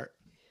apart,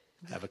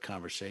 have a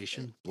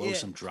conversation, blow Yeah.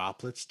 some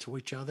droplets to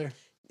each other.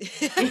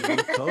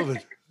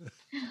 COVID.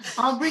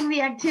 I'll bring the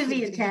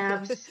Activia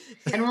tabs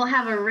and we'll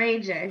have a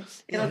rager.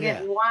 It'll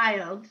get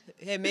wild.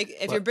 Hey, if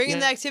But, you're bringing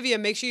yeah. the Activia,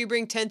 make sure you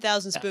bring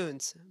 10,000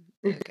 spoons.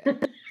 Okay.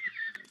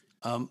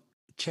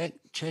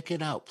 Check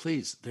it out,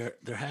 please. They're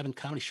having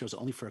comedy shows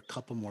only for a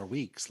couple more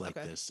weeks like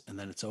Okay. this, and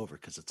then it's over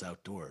because it's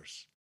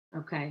outdoors.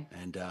 Okay.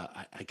 And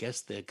I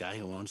guess the guy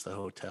who owns the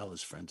hotel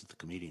is friends with the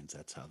comedians.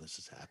 That's how this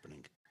is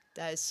happening.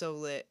 That is so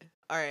lit.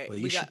 All right. Well,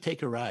 you should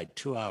take a ride.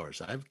 2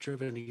 hours. I've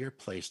driven to your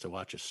place to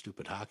watch a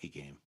stupid hockey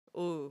game.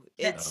 Ooh,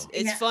 That's-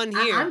 it's yeah, fun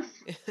I- here.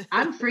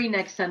 I'm free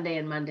next Sunday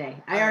and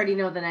Monday. I Alright. already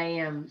know that I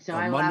am. So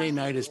I will Monday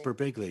night is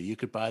absolutely- Berbiglia. You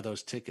could buy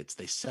those tickets.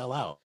 They sell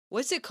out.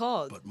 What's it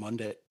called? But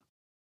Monday,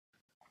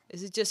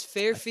 Is it just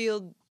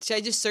Fairfield? Should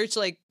I just search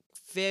like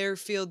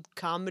Fairfield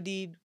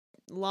Comedy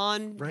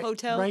Lawn right?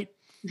 Hotel? Right.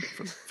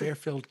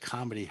 Fairfield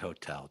Comedy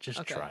Hotel. Just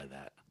Okay. try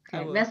that. I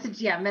Okay, will.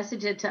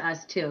 message it to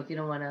us too if you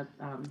don't want to.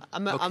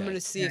 I'm Okay.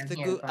 gonna see if Yeah, the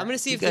yeah, I'm gonna but-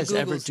 see You if the guys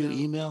ever Googles do know.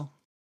 email?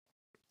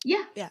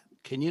 Yeah.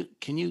 Can you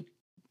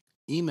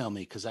email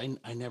me? Because I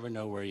never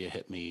know where you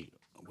hit me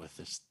with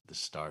this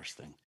stars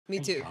thing. Me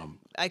too.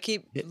 I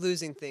keep Yeah.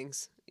 losing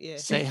things. Yeah.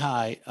 Say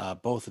hi,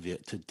 both of you,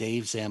 to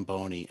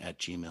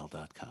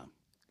davezamboni@gmail.com.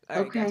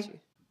 All right, got Okay. you.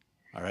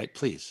 All right,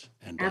 please.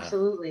 And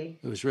Absolutely.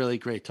 it was really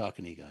great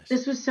talking to you guys.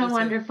 This was Me so too.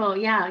 wonderful.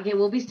 Yeah. Okay.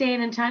 We'll be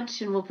staying in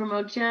touch and we'll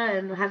promote you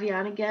and we'll have you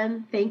on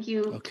again. Thank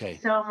you Okay.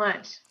 so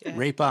much. Yeah.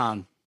 Rape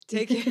on.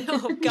 Take care.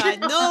 Oh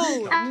God,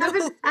 no, Have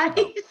no. a nice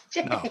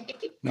day.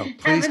 No, Have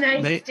please. a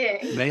nice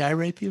day. May I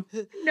rape you?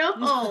 No,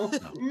 no,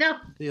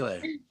 See you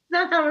later.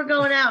 not how we're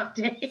going out,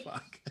 Dave.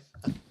 Fuck.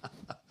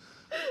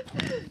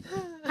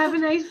 Have a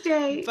nice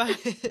day. Bye.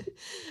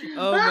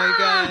 Oh my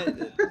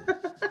God.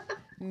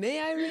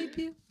 May I rape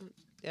you?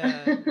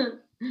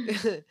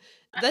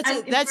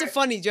 That's a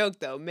funny joke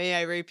though. May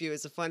I rape you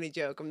is a funny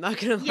joke. I'm not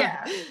gonna lie.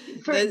 Yeah,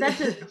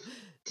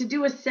 to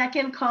do a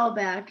second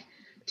callback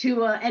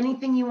to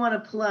anything you want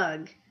to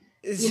plug.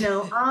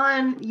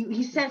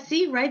 He said,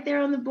 see right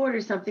there on the board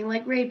or something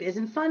like rape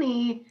isn't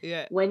funny.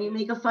 Yeah. When you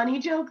make a funny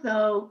joke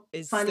though,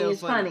 It's funny still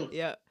is funny. funny.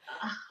 Yeah.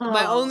 Oh,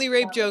 My only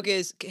rape joke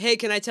is, hey,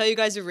 can I tell you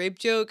guys a rape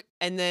joke?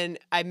 And then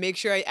I make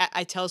sure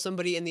I tell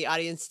somebody in the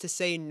audience to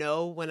say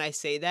no when I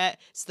say that.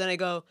 So then I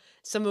go,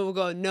 someone will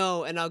go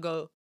no, and I'll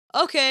go,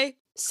 okay,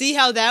 see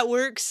how that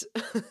works?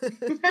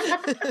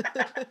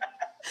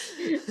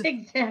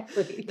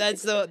 Exactly.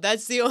 That's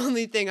the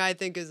only thing I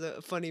think is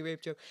a funny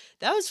rape joke.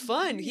 That was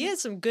fun. He had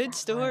some good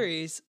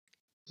stories.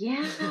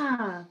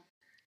 Yeah,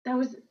 that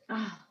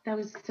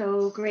was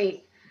so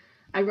great.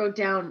 I wrote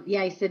down,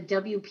 he said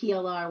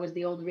WPLR was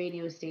the old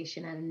radio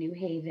station out of New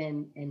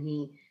Haven, and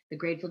the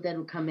Grateful Dead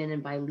would come in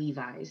and buy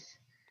Levi's.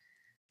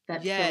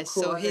 That's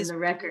so cool. So the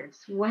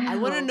records. Wow. I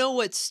want to know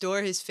what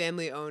store his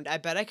family owned. I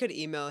bet I could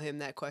email him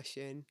that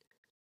question.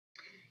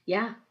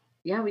 Yeah,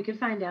 we could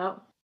find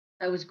out.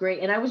 That was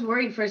great. And I was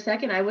worried for a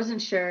second. I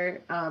wasn't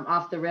sure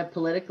off the rip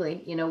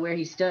politically, where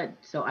he stood.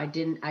 So I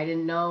didn't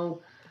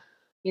know,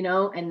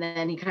 and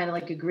then he kind of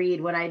like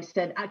agreed what I'd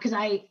said, because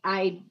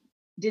I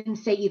didn't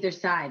say either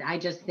side. I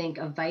just think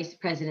a vice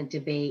president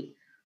debate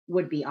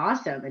would be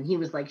awesome. And he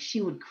was like, she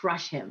would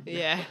crush him.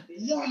 Yeah.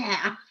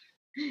 Yeah.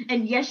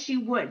 And yes, she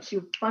would. She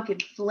would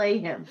fucking slay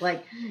him.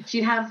 Like,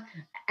 she'd have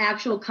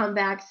actual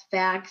comebacks,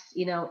 facts,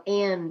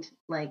 and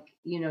like,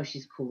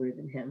 she's cooler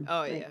than him. Oh,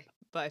 like, yeah.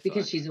 By far.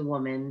 Because she's a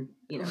woman,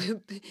 yeah,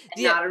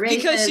 not a racist,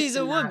 because she's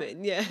a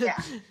woman. Yeah.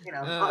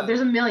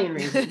 There's a million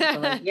reasons. So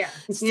like, yeah.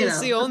 That's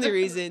the only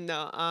reason.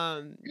 No.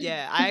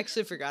 Yeah, I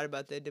actually forgot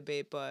about the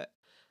debate, but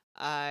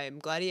I'm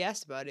glad he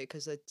asked about it,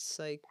 because it's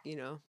like,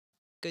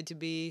 good to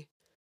be.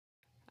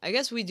 I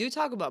guess we do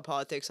talk about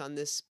politics on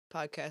this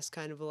podcast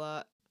kind of a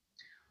lot.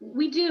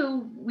 We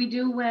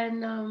do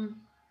when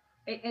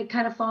it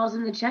kind of falls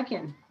in the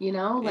check-in,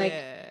 like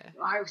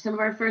some of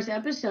our first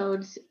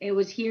episodes, it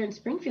was here in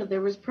Springfield.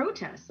 There was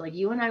protests. Like,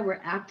 you and I were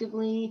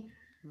actively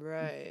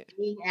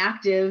being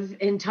active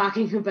in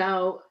talking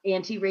about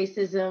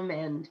anti-racism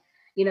and,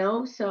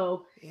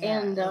 so,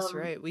 and that's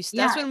right.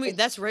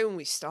 That's right when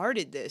we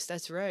started this.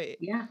 That's right.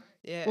 Yeah.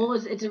 Yeah. Well,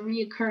 it's a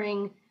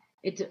reoccurring.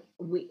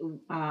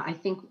 I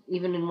think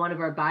even in one of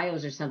our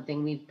bios or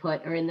something, we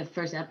put, or in the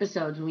first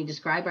episodes when we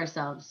describe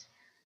ourselves,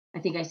 I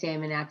think I say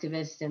I'm an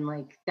activist, and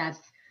like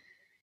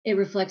it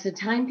reflects a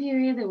time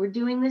period that we're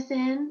doing this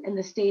in and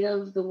the state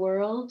of the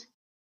world.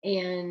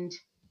 And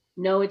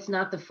no, it's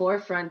not the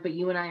forefront, but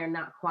you and I are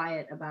not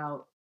quiet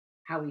about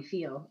how we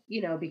feel,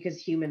 because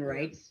human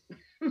rights.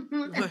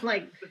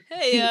 Like,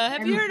 hey,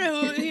 have you heard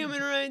of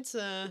human rights?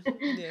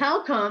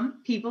 How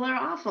come people are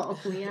awful?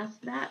 We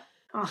ask that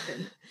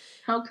often.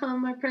 How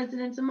come our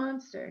president's a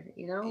monster?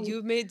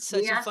 You made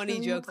such a funny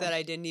joke that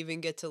I didn't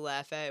even get to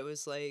laugh at. It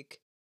was like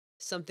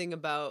something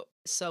about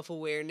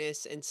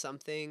self-awareness and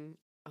something.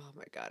 Oh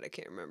my God, I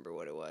can't remember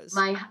what it was.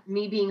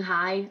 Me being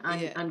high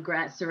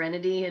on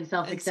serenity and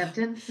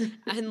self-acceptance.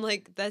 And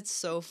like, that's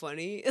so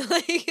funny.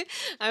 Like,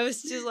 I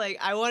was just like,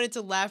 I wanted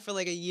to laugh for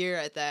like a year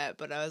at that,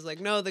 but I was like,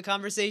 no, the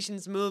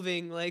conversation's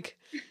moving. Like,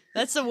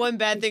 that's the one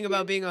bad thing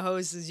about being a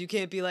host, is you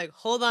can't be like,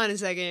 hold on a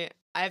second,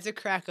 I have to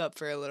crack up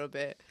for a little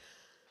bit.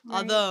 Right.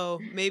 Although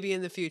maybe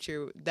in the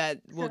future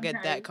that we'll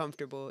get that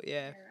comfortable.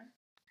 Yeah.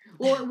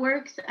 Well, it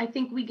works. I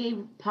think we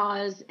gave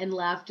pause and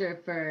laughter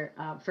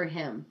for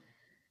him.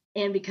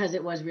 And because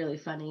it was really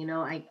funny,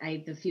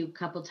 I the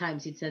couple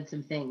times he'd said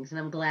some things, and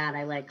I'm glad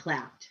I like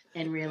clapped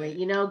and really,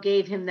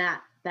 gave him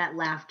that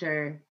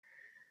laughter,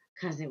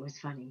 because it was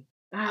funny.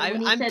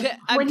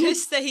 I'm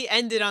pissed that he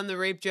ended on the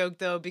rape joke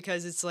though,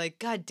 because it's like,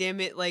 God damn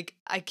it, like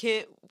I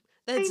can't.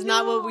 That's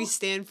not what we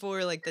stand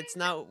for. Like, that's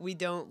not. We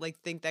don't like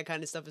think that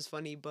kind of stuff is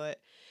funny, but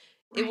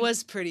it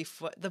was pretty.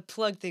 The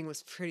plug thing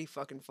was pretty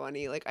fucking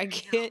funny. Like, I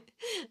can't.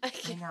 I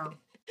know.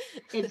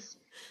 It's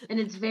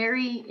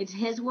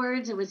his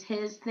words. It was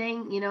his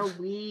thing.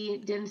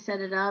 We didn't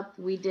set it up.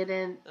 We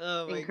didn't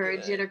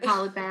encourage it or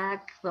call it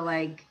back. So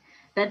like,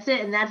 that's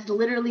it. And that's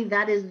literally,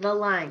 that is the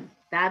line.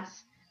 That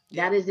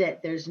is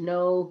it. There's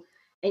no,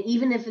 and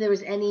even if there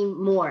was any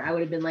more, I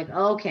would have been like,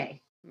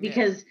 okay,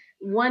 because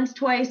once,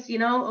 twice,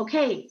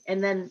 okay.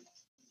 And then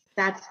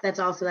that's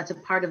a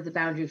part of the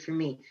boundary for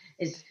me,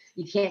 is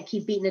you can't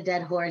keep beating a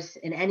dead horse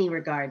in any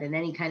regard, in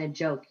any kind of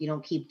joke you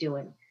don't keep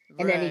doing.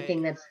 And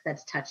anything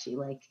that's touchy,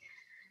 like,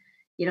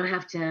 you don't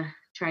have to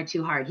try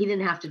too hard. He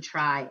didn't have to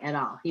try at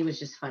all. He was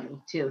just funny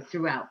too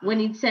throughout. When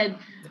he said,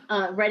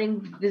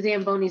 writing the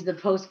Zambonis the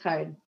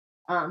postcard,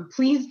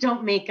 please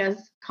don't make us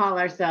call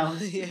ourselves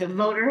the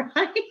motor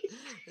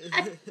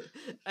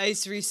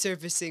ice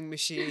resurfacing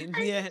machine.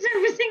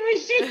 Resurfacing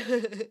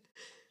machine.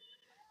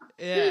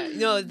 Yeah,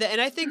 no, and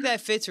I think that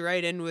fits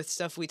right in with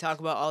stuff we talk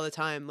about all the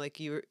time,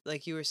 like you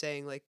were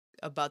saying, like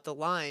about the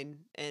line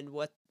and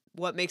what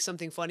makes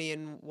something funny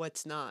and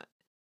what's not.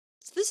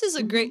 So this is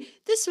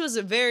this was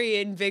a very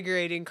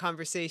invigorating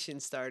conversation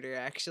starter,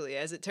 actually,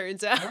 as it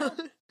turns out.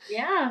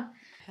 Yeah.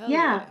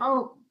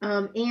 Oh,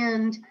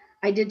 and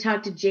I did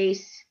talk to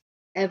Jace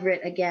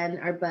Everett again,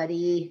 our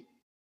buddy,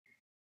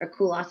 our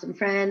cool, awesome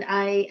friend.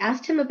 I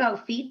asked him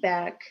about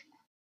feedback.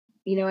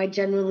 I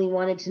genuinely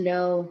wanted to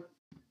know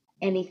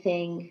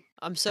anything.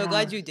 I'm so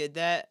glad you did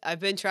that. I've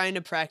been trying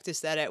to practice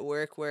that at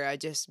work where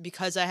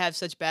because I have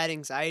such bad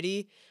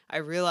anxiety, I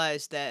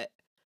realized that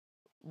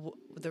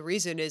the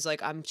reason is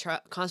like I'm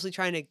constantly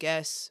trying to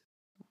guess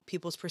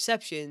people's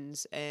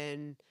perceptions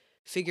and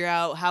figure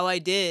out how I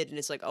did. And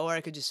it's like, oh,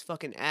 I could just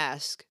fucking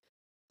ask.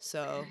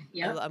 So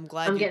Yep. I'm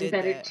glad I'm you getting did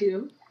better that.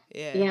 too.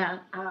 Yeah.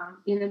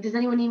 Yeah. Does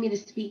anyone need me to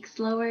speak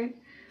slower?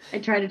 I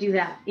try to do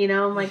that.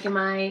 I'm like, am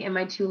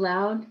I too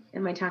loud?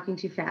 Am I talking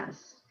too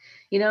fast?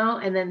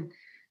 And then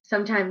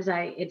sometimes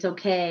it's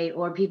okay,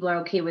 or people are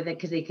okay with it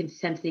because they can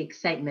sense the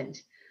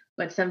excitement.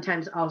 But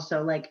sometimes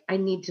also like I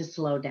need to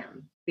slow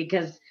down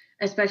because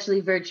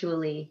especially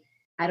virtually,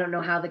 I don't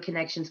know how the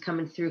connection's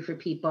coming through for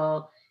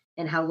people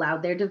and how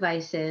loud their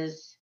device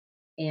is.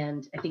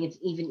 And I think it's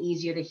even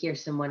easier to hear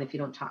someone if you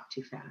don't talk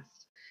too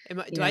fast.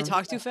 Do I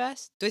talk too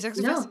fast? Do I talk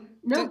too fast?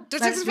 No. Do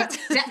I talk too fast?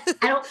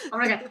 I don't. Oh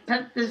my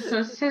god, this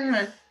is so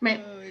Oh my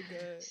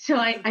god. So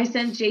I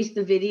sent Jace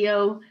the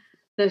video,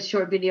 the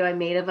short video I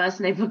made of us,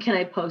 and I put, "Can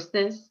I post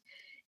this?"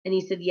 And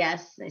he said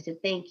yes. And I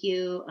said thank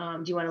you.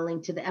 Do you want a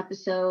link to the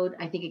episode?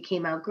 I think it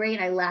came out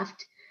great. I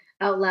laughed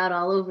out loud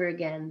all over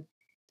again.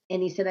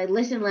 And he said, I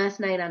listened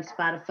last night on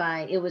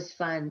Spotify. It was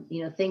fun.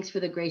 Thanks for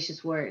the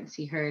gracious words.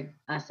 He heard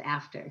us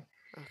after.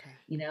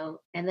 Okay.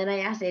 And then I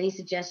asked any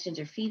suggestions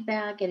or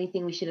feedback,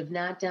 anything we should have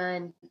not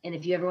done. And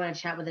if you ever want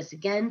to chat with us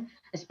again,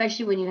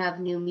 especially when you have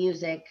new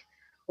music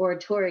or a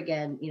tour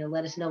again,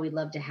 let us know. We'd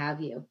love to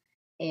have you.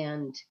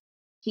 And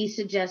he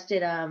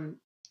suggested an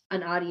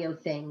audio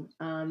thing,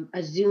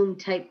 a Zoom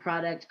type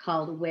product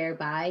called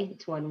Whereby.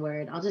 It's one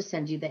word. I'll just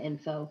send you the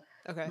info.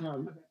 Okay.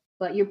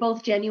 But you're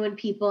both genuine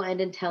people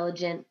and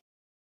intelligent.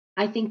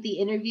 I think the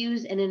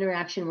interviews and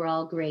interaction were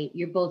all great.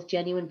 You're both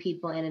genuine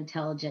people and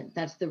intelligent.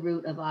 That's the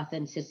root of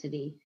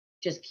authenticity.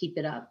 Just keep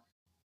it up.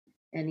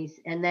 And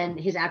then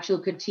his actual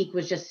critique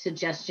was just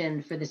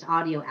suggestion for this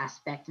audio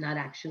aspect, not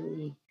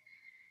actually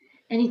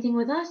anything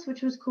with us,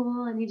 which was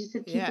cool. And he just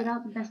said, keep it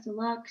up and best of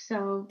luck.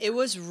 So it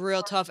was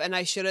real tough. And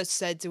I should have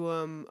said to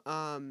him,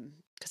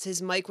 because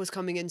his mic was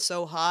coming in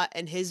so hot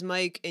and his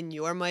mic and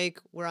your mic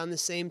were on the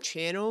same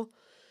channel.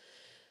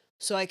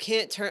 So I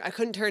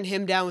couldn't turn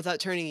him down without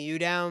turning you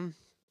down.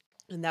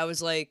 And that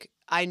was like,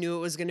 I knew it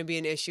was going to be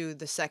an issue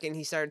the second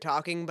he started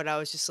talking, but I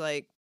was just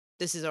like,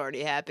 this is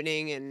already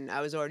happening. And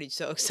I was already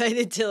so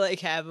excited to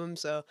like have him.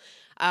 So,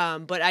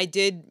 but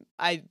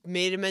I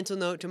made a mental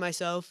note to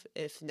myself,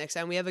 if next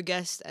time we have a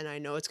guest and I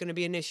know it's going to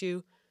be an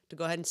issue, to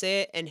go ahead and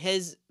say it. And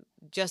his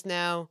just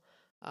now,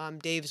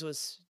 Dave's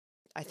was,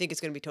 I think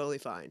it's going to be totally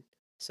fine.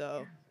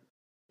 So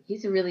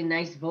he's a really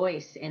nice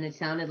voice and it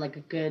sounded like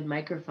a good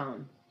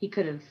microphone. He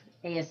could have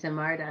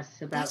ASMR'd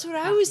us about. That's what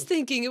I was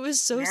thinking. It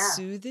was so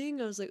soothing.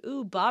 I was like,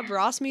 ooh, Bob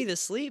Ross me to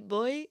sleep,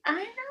 boy. I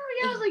know.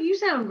 Yeah, I was like, you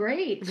sound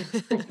great.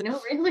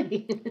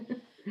 Really.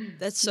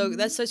 That's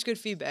such good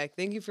feedback.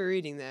 Thank you for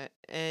reading that.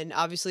 And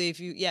obviously, if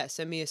you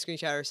send me a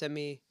screenshot or send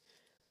me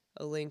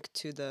a link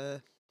to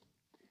the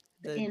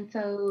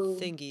info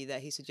thingy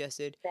that he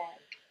suggested.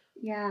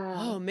 Yeah.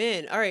 Oh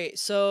man. All right.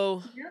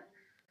 So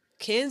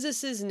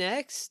Kansas is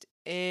next,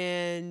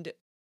 and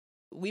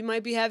we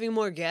might be having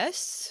more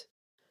guests.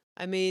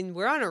 I mean,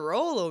 we're on a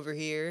roll over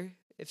here.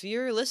 If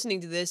you're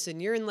listening to this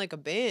and you're in like a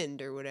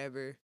band or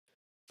whatever,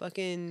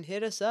 fucking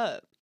hit us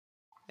up.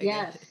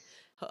 Yes.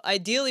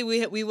 Ideally,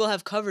 we will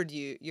have covered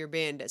your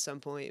band at some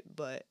point,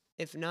 but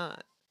if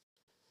not.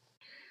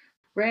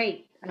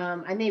 Right.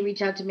 I may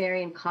reach out to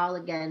Marian Call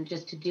again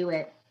just to do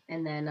it,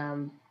 and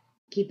then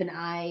keep an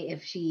eye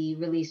if she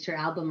released her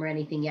album or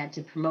anything yet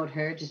to promote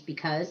her, just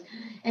because.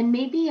 And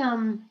maybe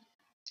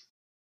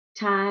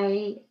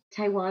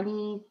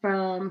Taiwani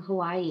from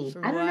Hawaii.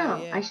 I don't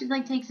know. Yeah. I should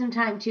take some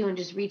time too and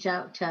just reach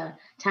out to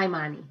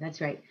Taimani. That's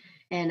right.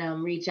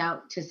 And reach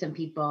out to some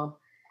people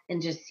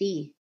and just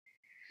see,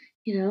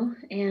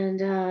 and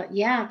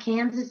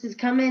Kansas is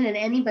coming, and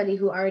anybody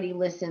who already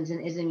listens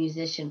and is a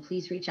musician,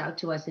 please reach out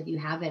to us. If you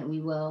haven't, we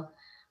will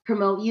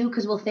promote you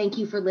because we'll thank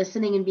you for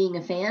listening and being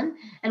a fan,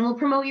 and we'll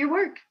promote your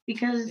work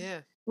because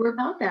we're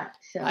about that.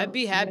 So I'd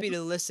be happy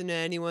to listen to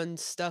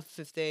anyone's stuff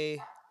if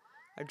they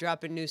are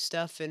dropping new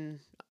stuff and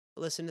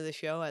listen to the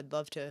show. I'd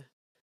love to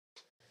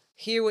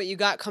hear what you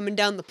got coming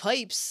down the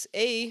pipes.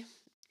 I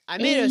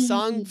made a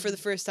song for the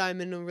first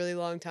time in a really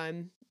long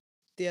time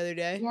the other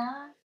day.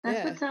 Yeah,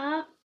 that's what's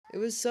up. It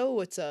was so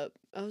what's up.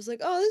 I was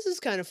like, oh, this is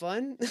kind of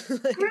fun.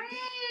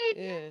 Great.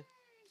 Yeah.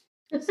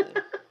 So,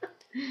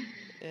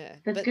 yeah.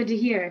 That's good to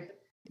hear.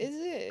 Is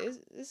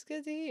it? It's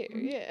good to hear.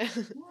 Yeah.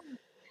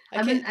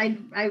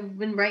 I've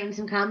been writing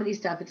some comedy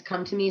stuff. It's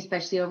come to me,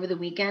 especially over the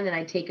weekend, and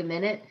I take a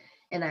minute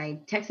and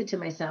I text it to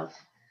myself.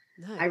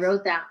 Nice. I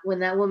wrote that when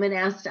that woman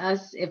asked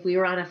us if we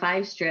were on a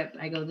 5-strip.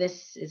 I go,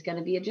 this is going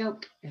to be a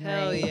joke. And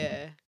Hell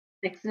yeah.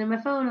 Texted in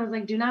my phone. I was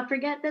like, do not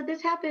forget that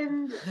this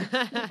happened.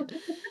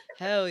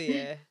 Hell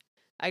yeah.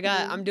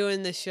 I'm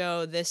doing the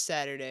show this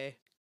Saturday,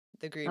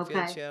 the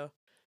Greenfield show.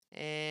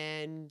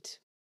 and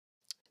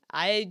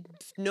I have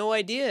no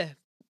idea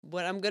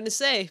what I'm gonna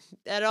say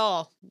at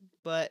all,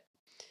 but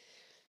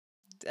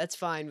that's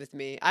fine with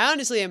me. I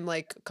honestly am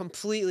like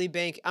completely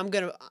I'm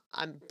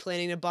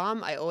planning to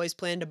bomb. I always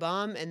plan to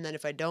bomb, and then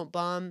if I don't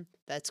bomb,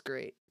 that's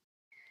great.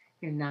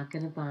 You're not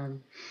gonna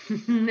bomb,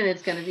 and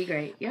it's gonna be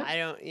great. Yep. I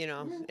don't,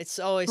 Yeah. it's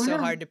always Who so knows?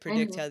 hard to I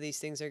predict know. how these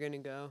things are gonna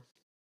go.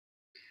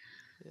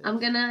 Yeah. I'm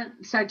gonna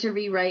start to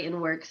rewrite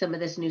and work some of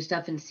this new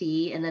stuff in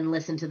C, and then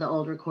listen to the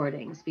old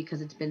recordings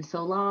because it's been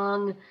so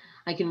long.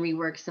 I can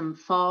rework some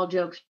fall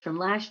jokes from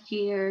last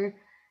year,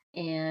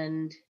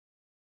 and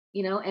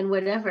and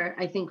whatever.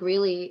 I think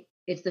really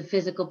it's the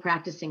physical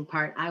practicing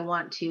part. I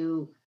want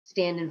to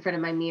stand in front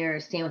of my mirror,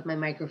 stand with my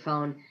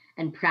microphone,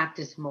 and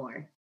practice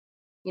more.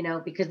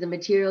 Because the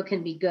material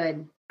can be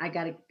good. I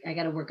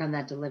gotta work on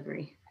that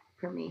delivery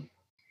for me.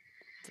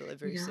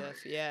 Delivery Yeah.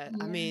 stuff. Yeah. I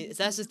Yeah. mean,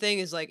 that's the thing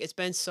is like it's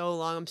been so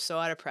long. I'm so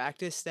out of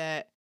practice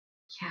that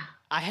Yeah.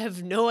 I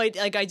have no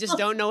idea. Like I just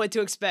don't know what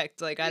to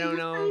expect. Like I don't I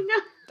know. know.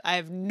 I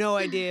have no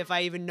idea if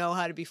I even know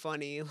how to be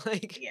funny.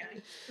 Like Yeah.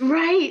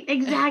 Right.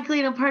 Exactly.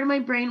 And a part of my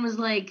brain was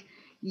like,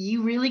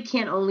 you really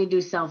can't only do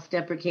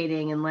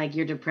self-deprecating and like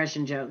your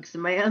depression jokes.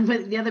 And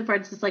but the other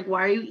part's just like,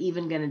 why are you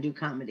even gonna do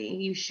comedy?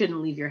 You shouldn't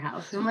leave your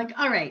house. And I'm like,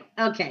 all right,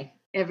 okay,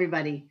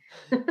 everybody.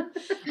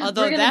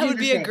 although We're gonna that do would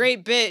the be a thing.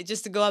 great bit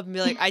just to go up and be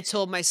like, I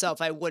told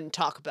myself I wouldn't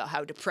talk about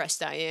how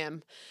depressed I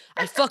am.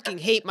 I fucking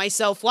hate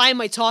myself. Why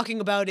am I talking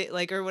about it?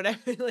 Like or whatever.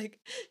 Like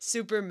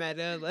super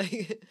meta.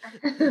 Like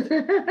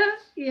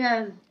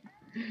Yes.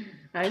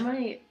 I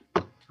might.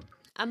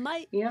 I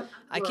might. Yep.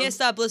 I Well, can't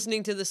stop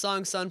listening to the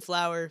song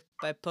Sunflower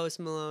by Post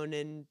Malone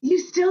and you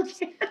still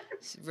can't.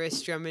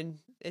 wrist drumming.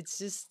 It's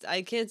just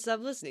I can't stop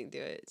listening to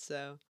it.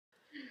 So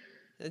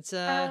it's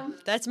Um,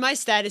 that's my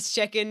status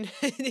check-in.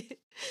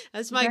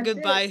 That's my that's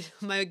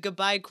it.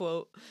 goodbye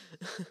quote.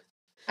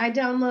 I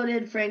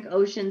downloaded Frank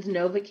Ocean's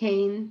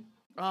Novocaine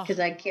Oh, because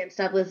I can't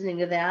stop listening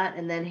to that,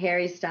 and then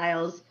Harry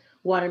Styles'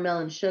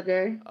 Watermelon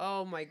Sugar.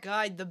 oh my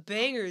god, the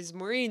bangers,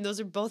 Maureen, those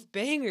are both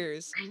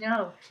bangers. I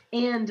know.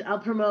 And I'll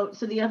promote.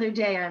 So the other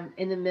day, I'm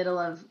in the middle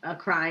of a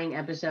crying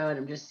episode.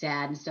 I'm just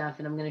sad and stuff,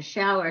 and I'm going to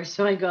shower.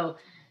 So I go,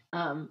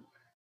 um,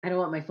 I don't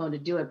want my phone to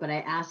do it, but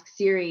I ask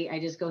Siri, I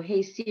just go,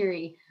 hey,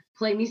 Siri,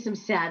 play me some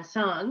sad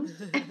songs.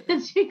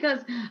 And she goes,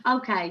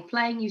 okay,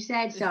 playing you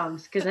sad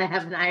songs because I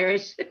have an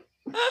Irish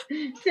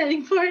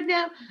setting for it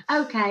now.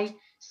 Okay,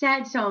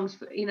 sad songs,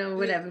 for,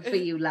 whatever for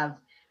you, love.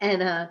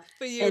 And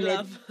For you, and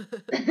love.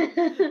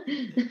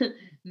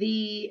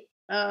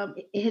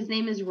 his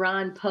name is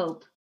Ron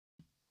Pope,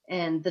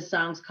 and the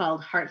song's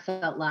called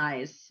Heartfelt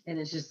Lies, and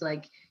it's just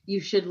like, you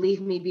should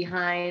leave me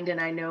behind, and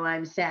I know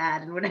I'm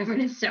sad, and whatever.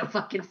 And it's so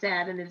fucking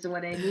sad, and it's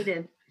what I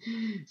needed.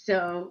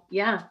 So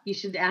yeah, you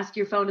should ask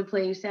your phone to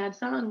play you sad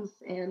songs,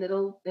 and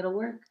it'll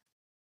work.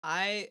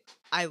 I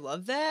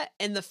love that,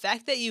 and the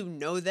fact that you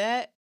know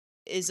that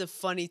is a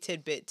funny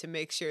tidbit to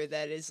make sure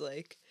that is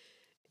like,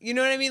 you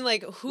know what I mean?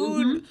 Like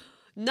Mhm.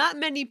 not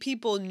many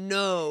people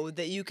know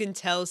that you can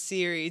tell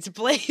Siri to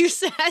play you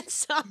sad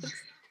songs.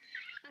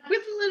 I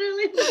was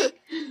literally like,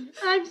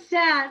 I'm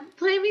sad.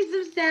 Play me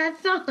some sad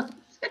songs.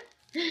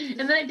 And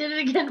then I did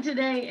it again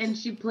today, and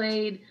she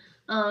played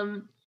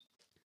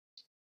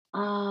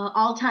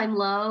All Time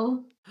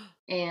Low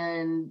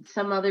and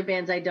some other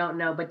bands I don't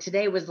know. But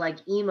today was like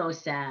emo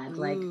sad.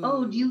 Like,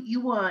 oh, do Ooh.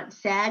 you want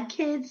sad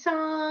kid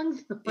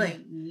songs? Like,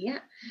 yeah.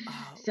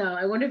 Oh, So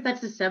I wonder if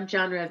that's the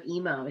subgenre of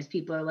emo, is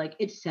people are like,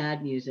 it's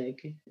sad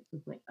music.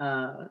 Like,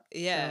 so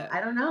yeah.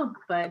 I don't know,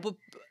 but But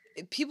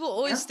people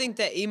always yeah. think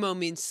that emo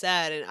means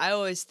sad, and I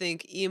always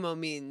think emo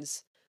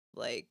means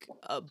like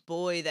a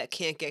boy that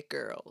can't get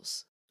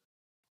girls.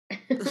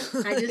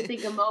 I just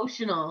think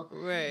emotional,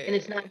 and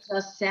it's not Right.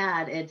 just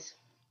sad. It's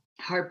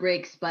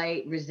heartbreak,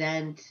 spite,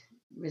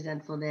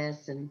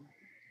 resentfulness,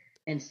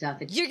 and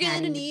stuff. It's You're gonna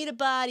catty. need a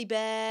body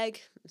bag.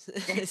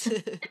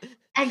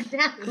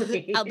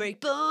 Exactly. I'll break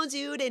bones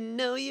you didn't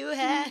know you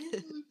had.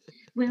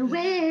 Woo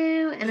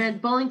woo. And then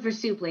Bowling for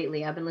Soup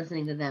lately. I've been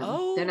listening to them. They're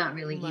Oh not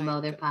really my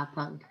emo. They're god. pop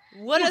punk.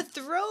 What Yeah. a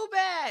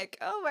throwback.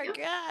 Oh my Yep.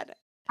 god.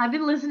 I've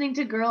been listening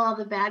to Girl All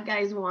the Bad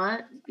Guys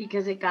Want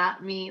because it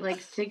got me like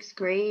 6th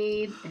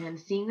grade, and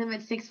seeing them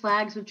at Six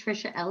Flags with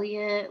Trisha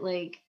Elliott.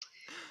 Like,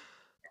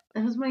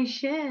 that was my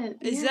shit.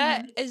 Is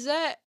Yeah.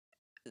 that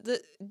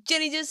the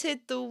Jenny just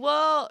hit the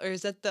wall, or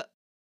is that the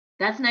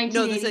That's no, that's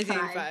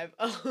 1985. 1985.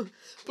 Oh,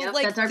 but Yep,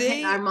 like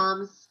that's our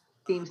mom's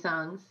theme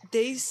songs.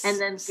 they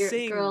And then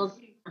sing. girls.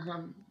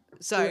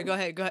 Sorry, go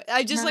ahead.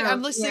 I just No,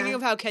 I'm no, just thinking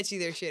of how catchy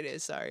their shit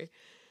is. Sorry.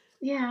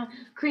 yeah.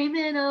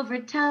 Creaming over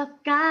tough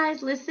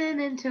guys,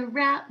 listening to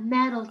rap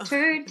metal,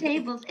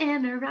 turntables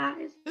in her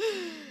eyes.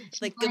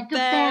 She's Like a like a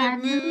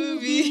bad bad movie.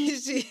 movie.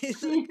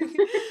 She's like,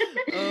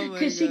 oh my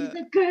Cause she's god.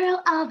 the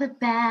girl all the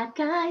bad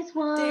guys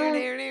want. Her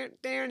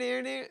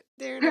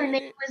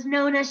name was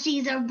Nona.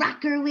 She's a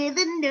rocker with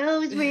a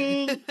nose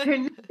ring.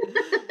 Her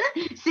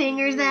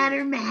singers that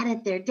are mad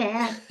at their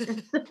dad.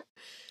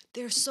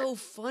 they're so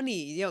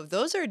funny.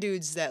 Those are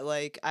dudes that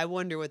like I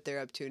wonder what they're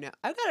up to now.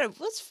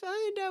 Let's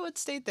find out what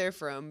state they're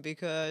from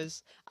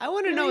because I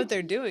want to know what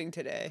they're doing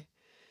today.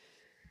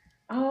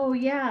 Oh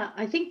yeah,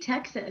 I think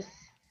Texas.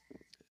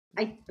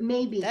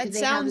 Maybe That because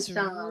they have the sounds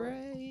song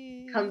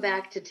right. "Come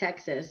Back to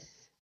Texas."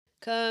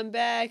 Come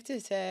back to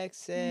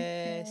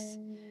Texas.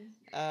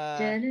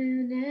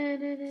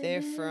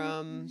 They're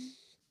from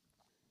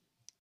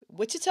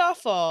Wichita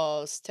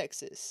Falls,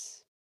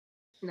 Texas.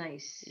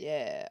 Nice.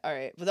 Yeah. All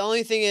right. But the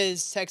only thing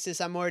is, Texas,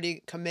 I'm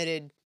already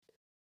committed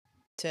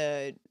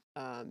to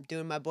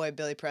doing my boy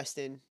Billy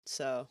Preston.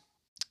 So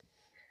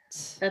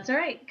That's all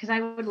right, because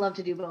I would love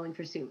to do Bowling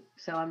for Soup.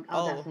 So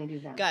I'll definitely do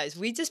that. Guys,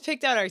 we just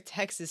picked out our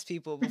Texas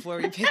people before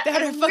we picked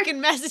out our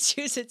fucking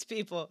Massachusetts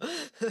people.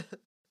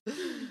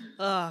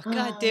 Oh,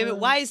 God damn it.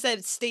 Why is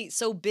that state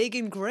so big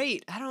and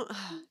great? I don't...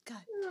 God.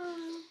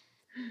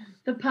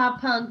 The pop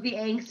punk, the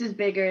angst is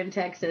bigger in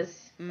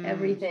Texas.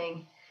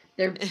 Everything.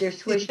 Their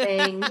swish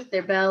bangs,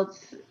 their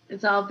belts,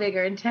 it's all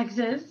bigger in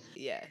Texas.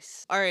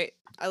 Yes. All right.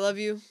 I love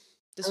you.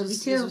 This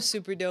was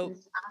super dope.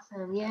 It's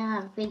awesome.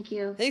 Yeah, thank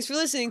you. Thanks for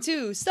listening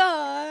to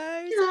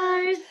Stars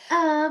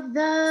of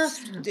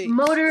the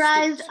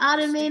Motorized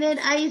Automated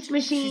Ice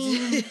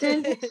Machine.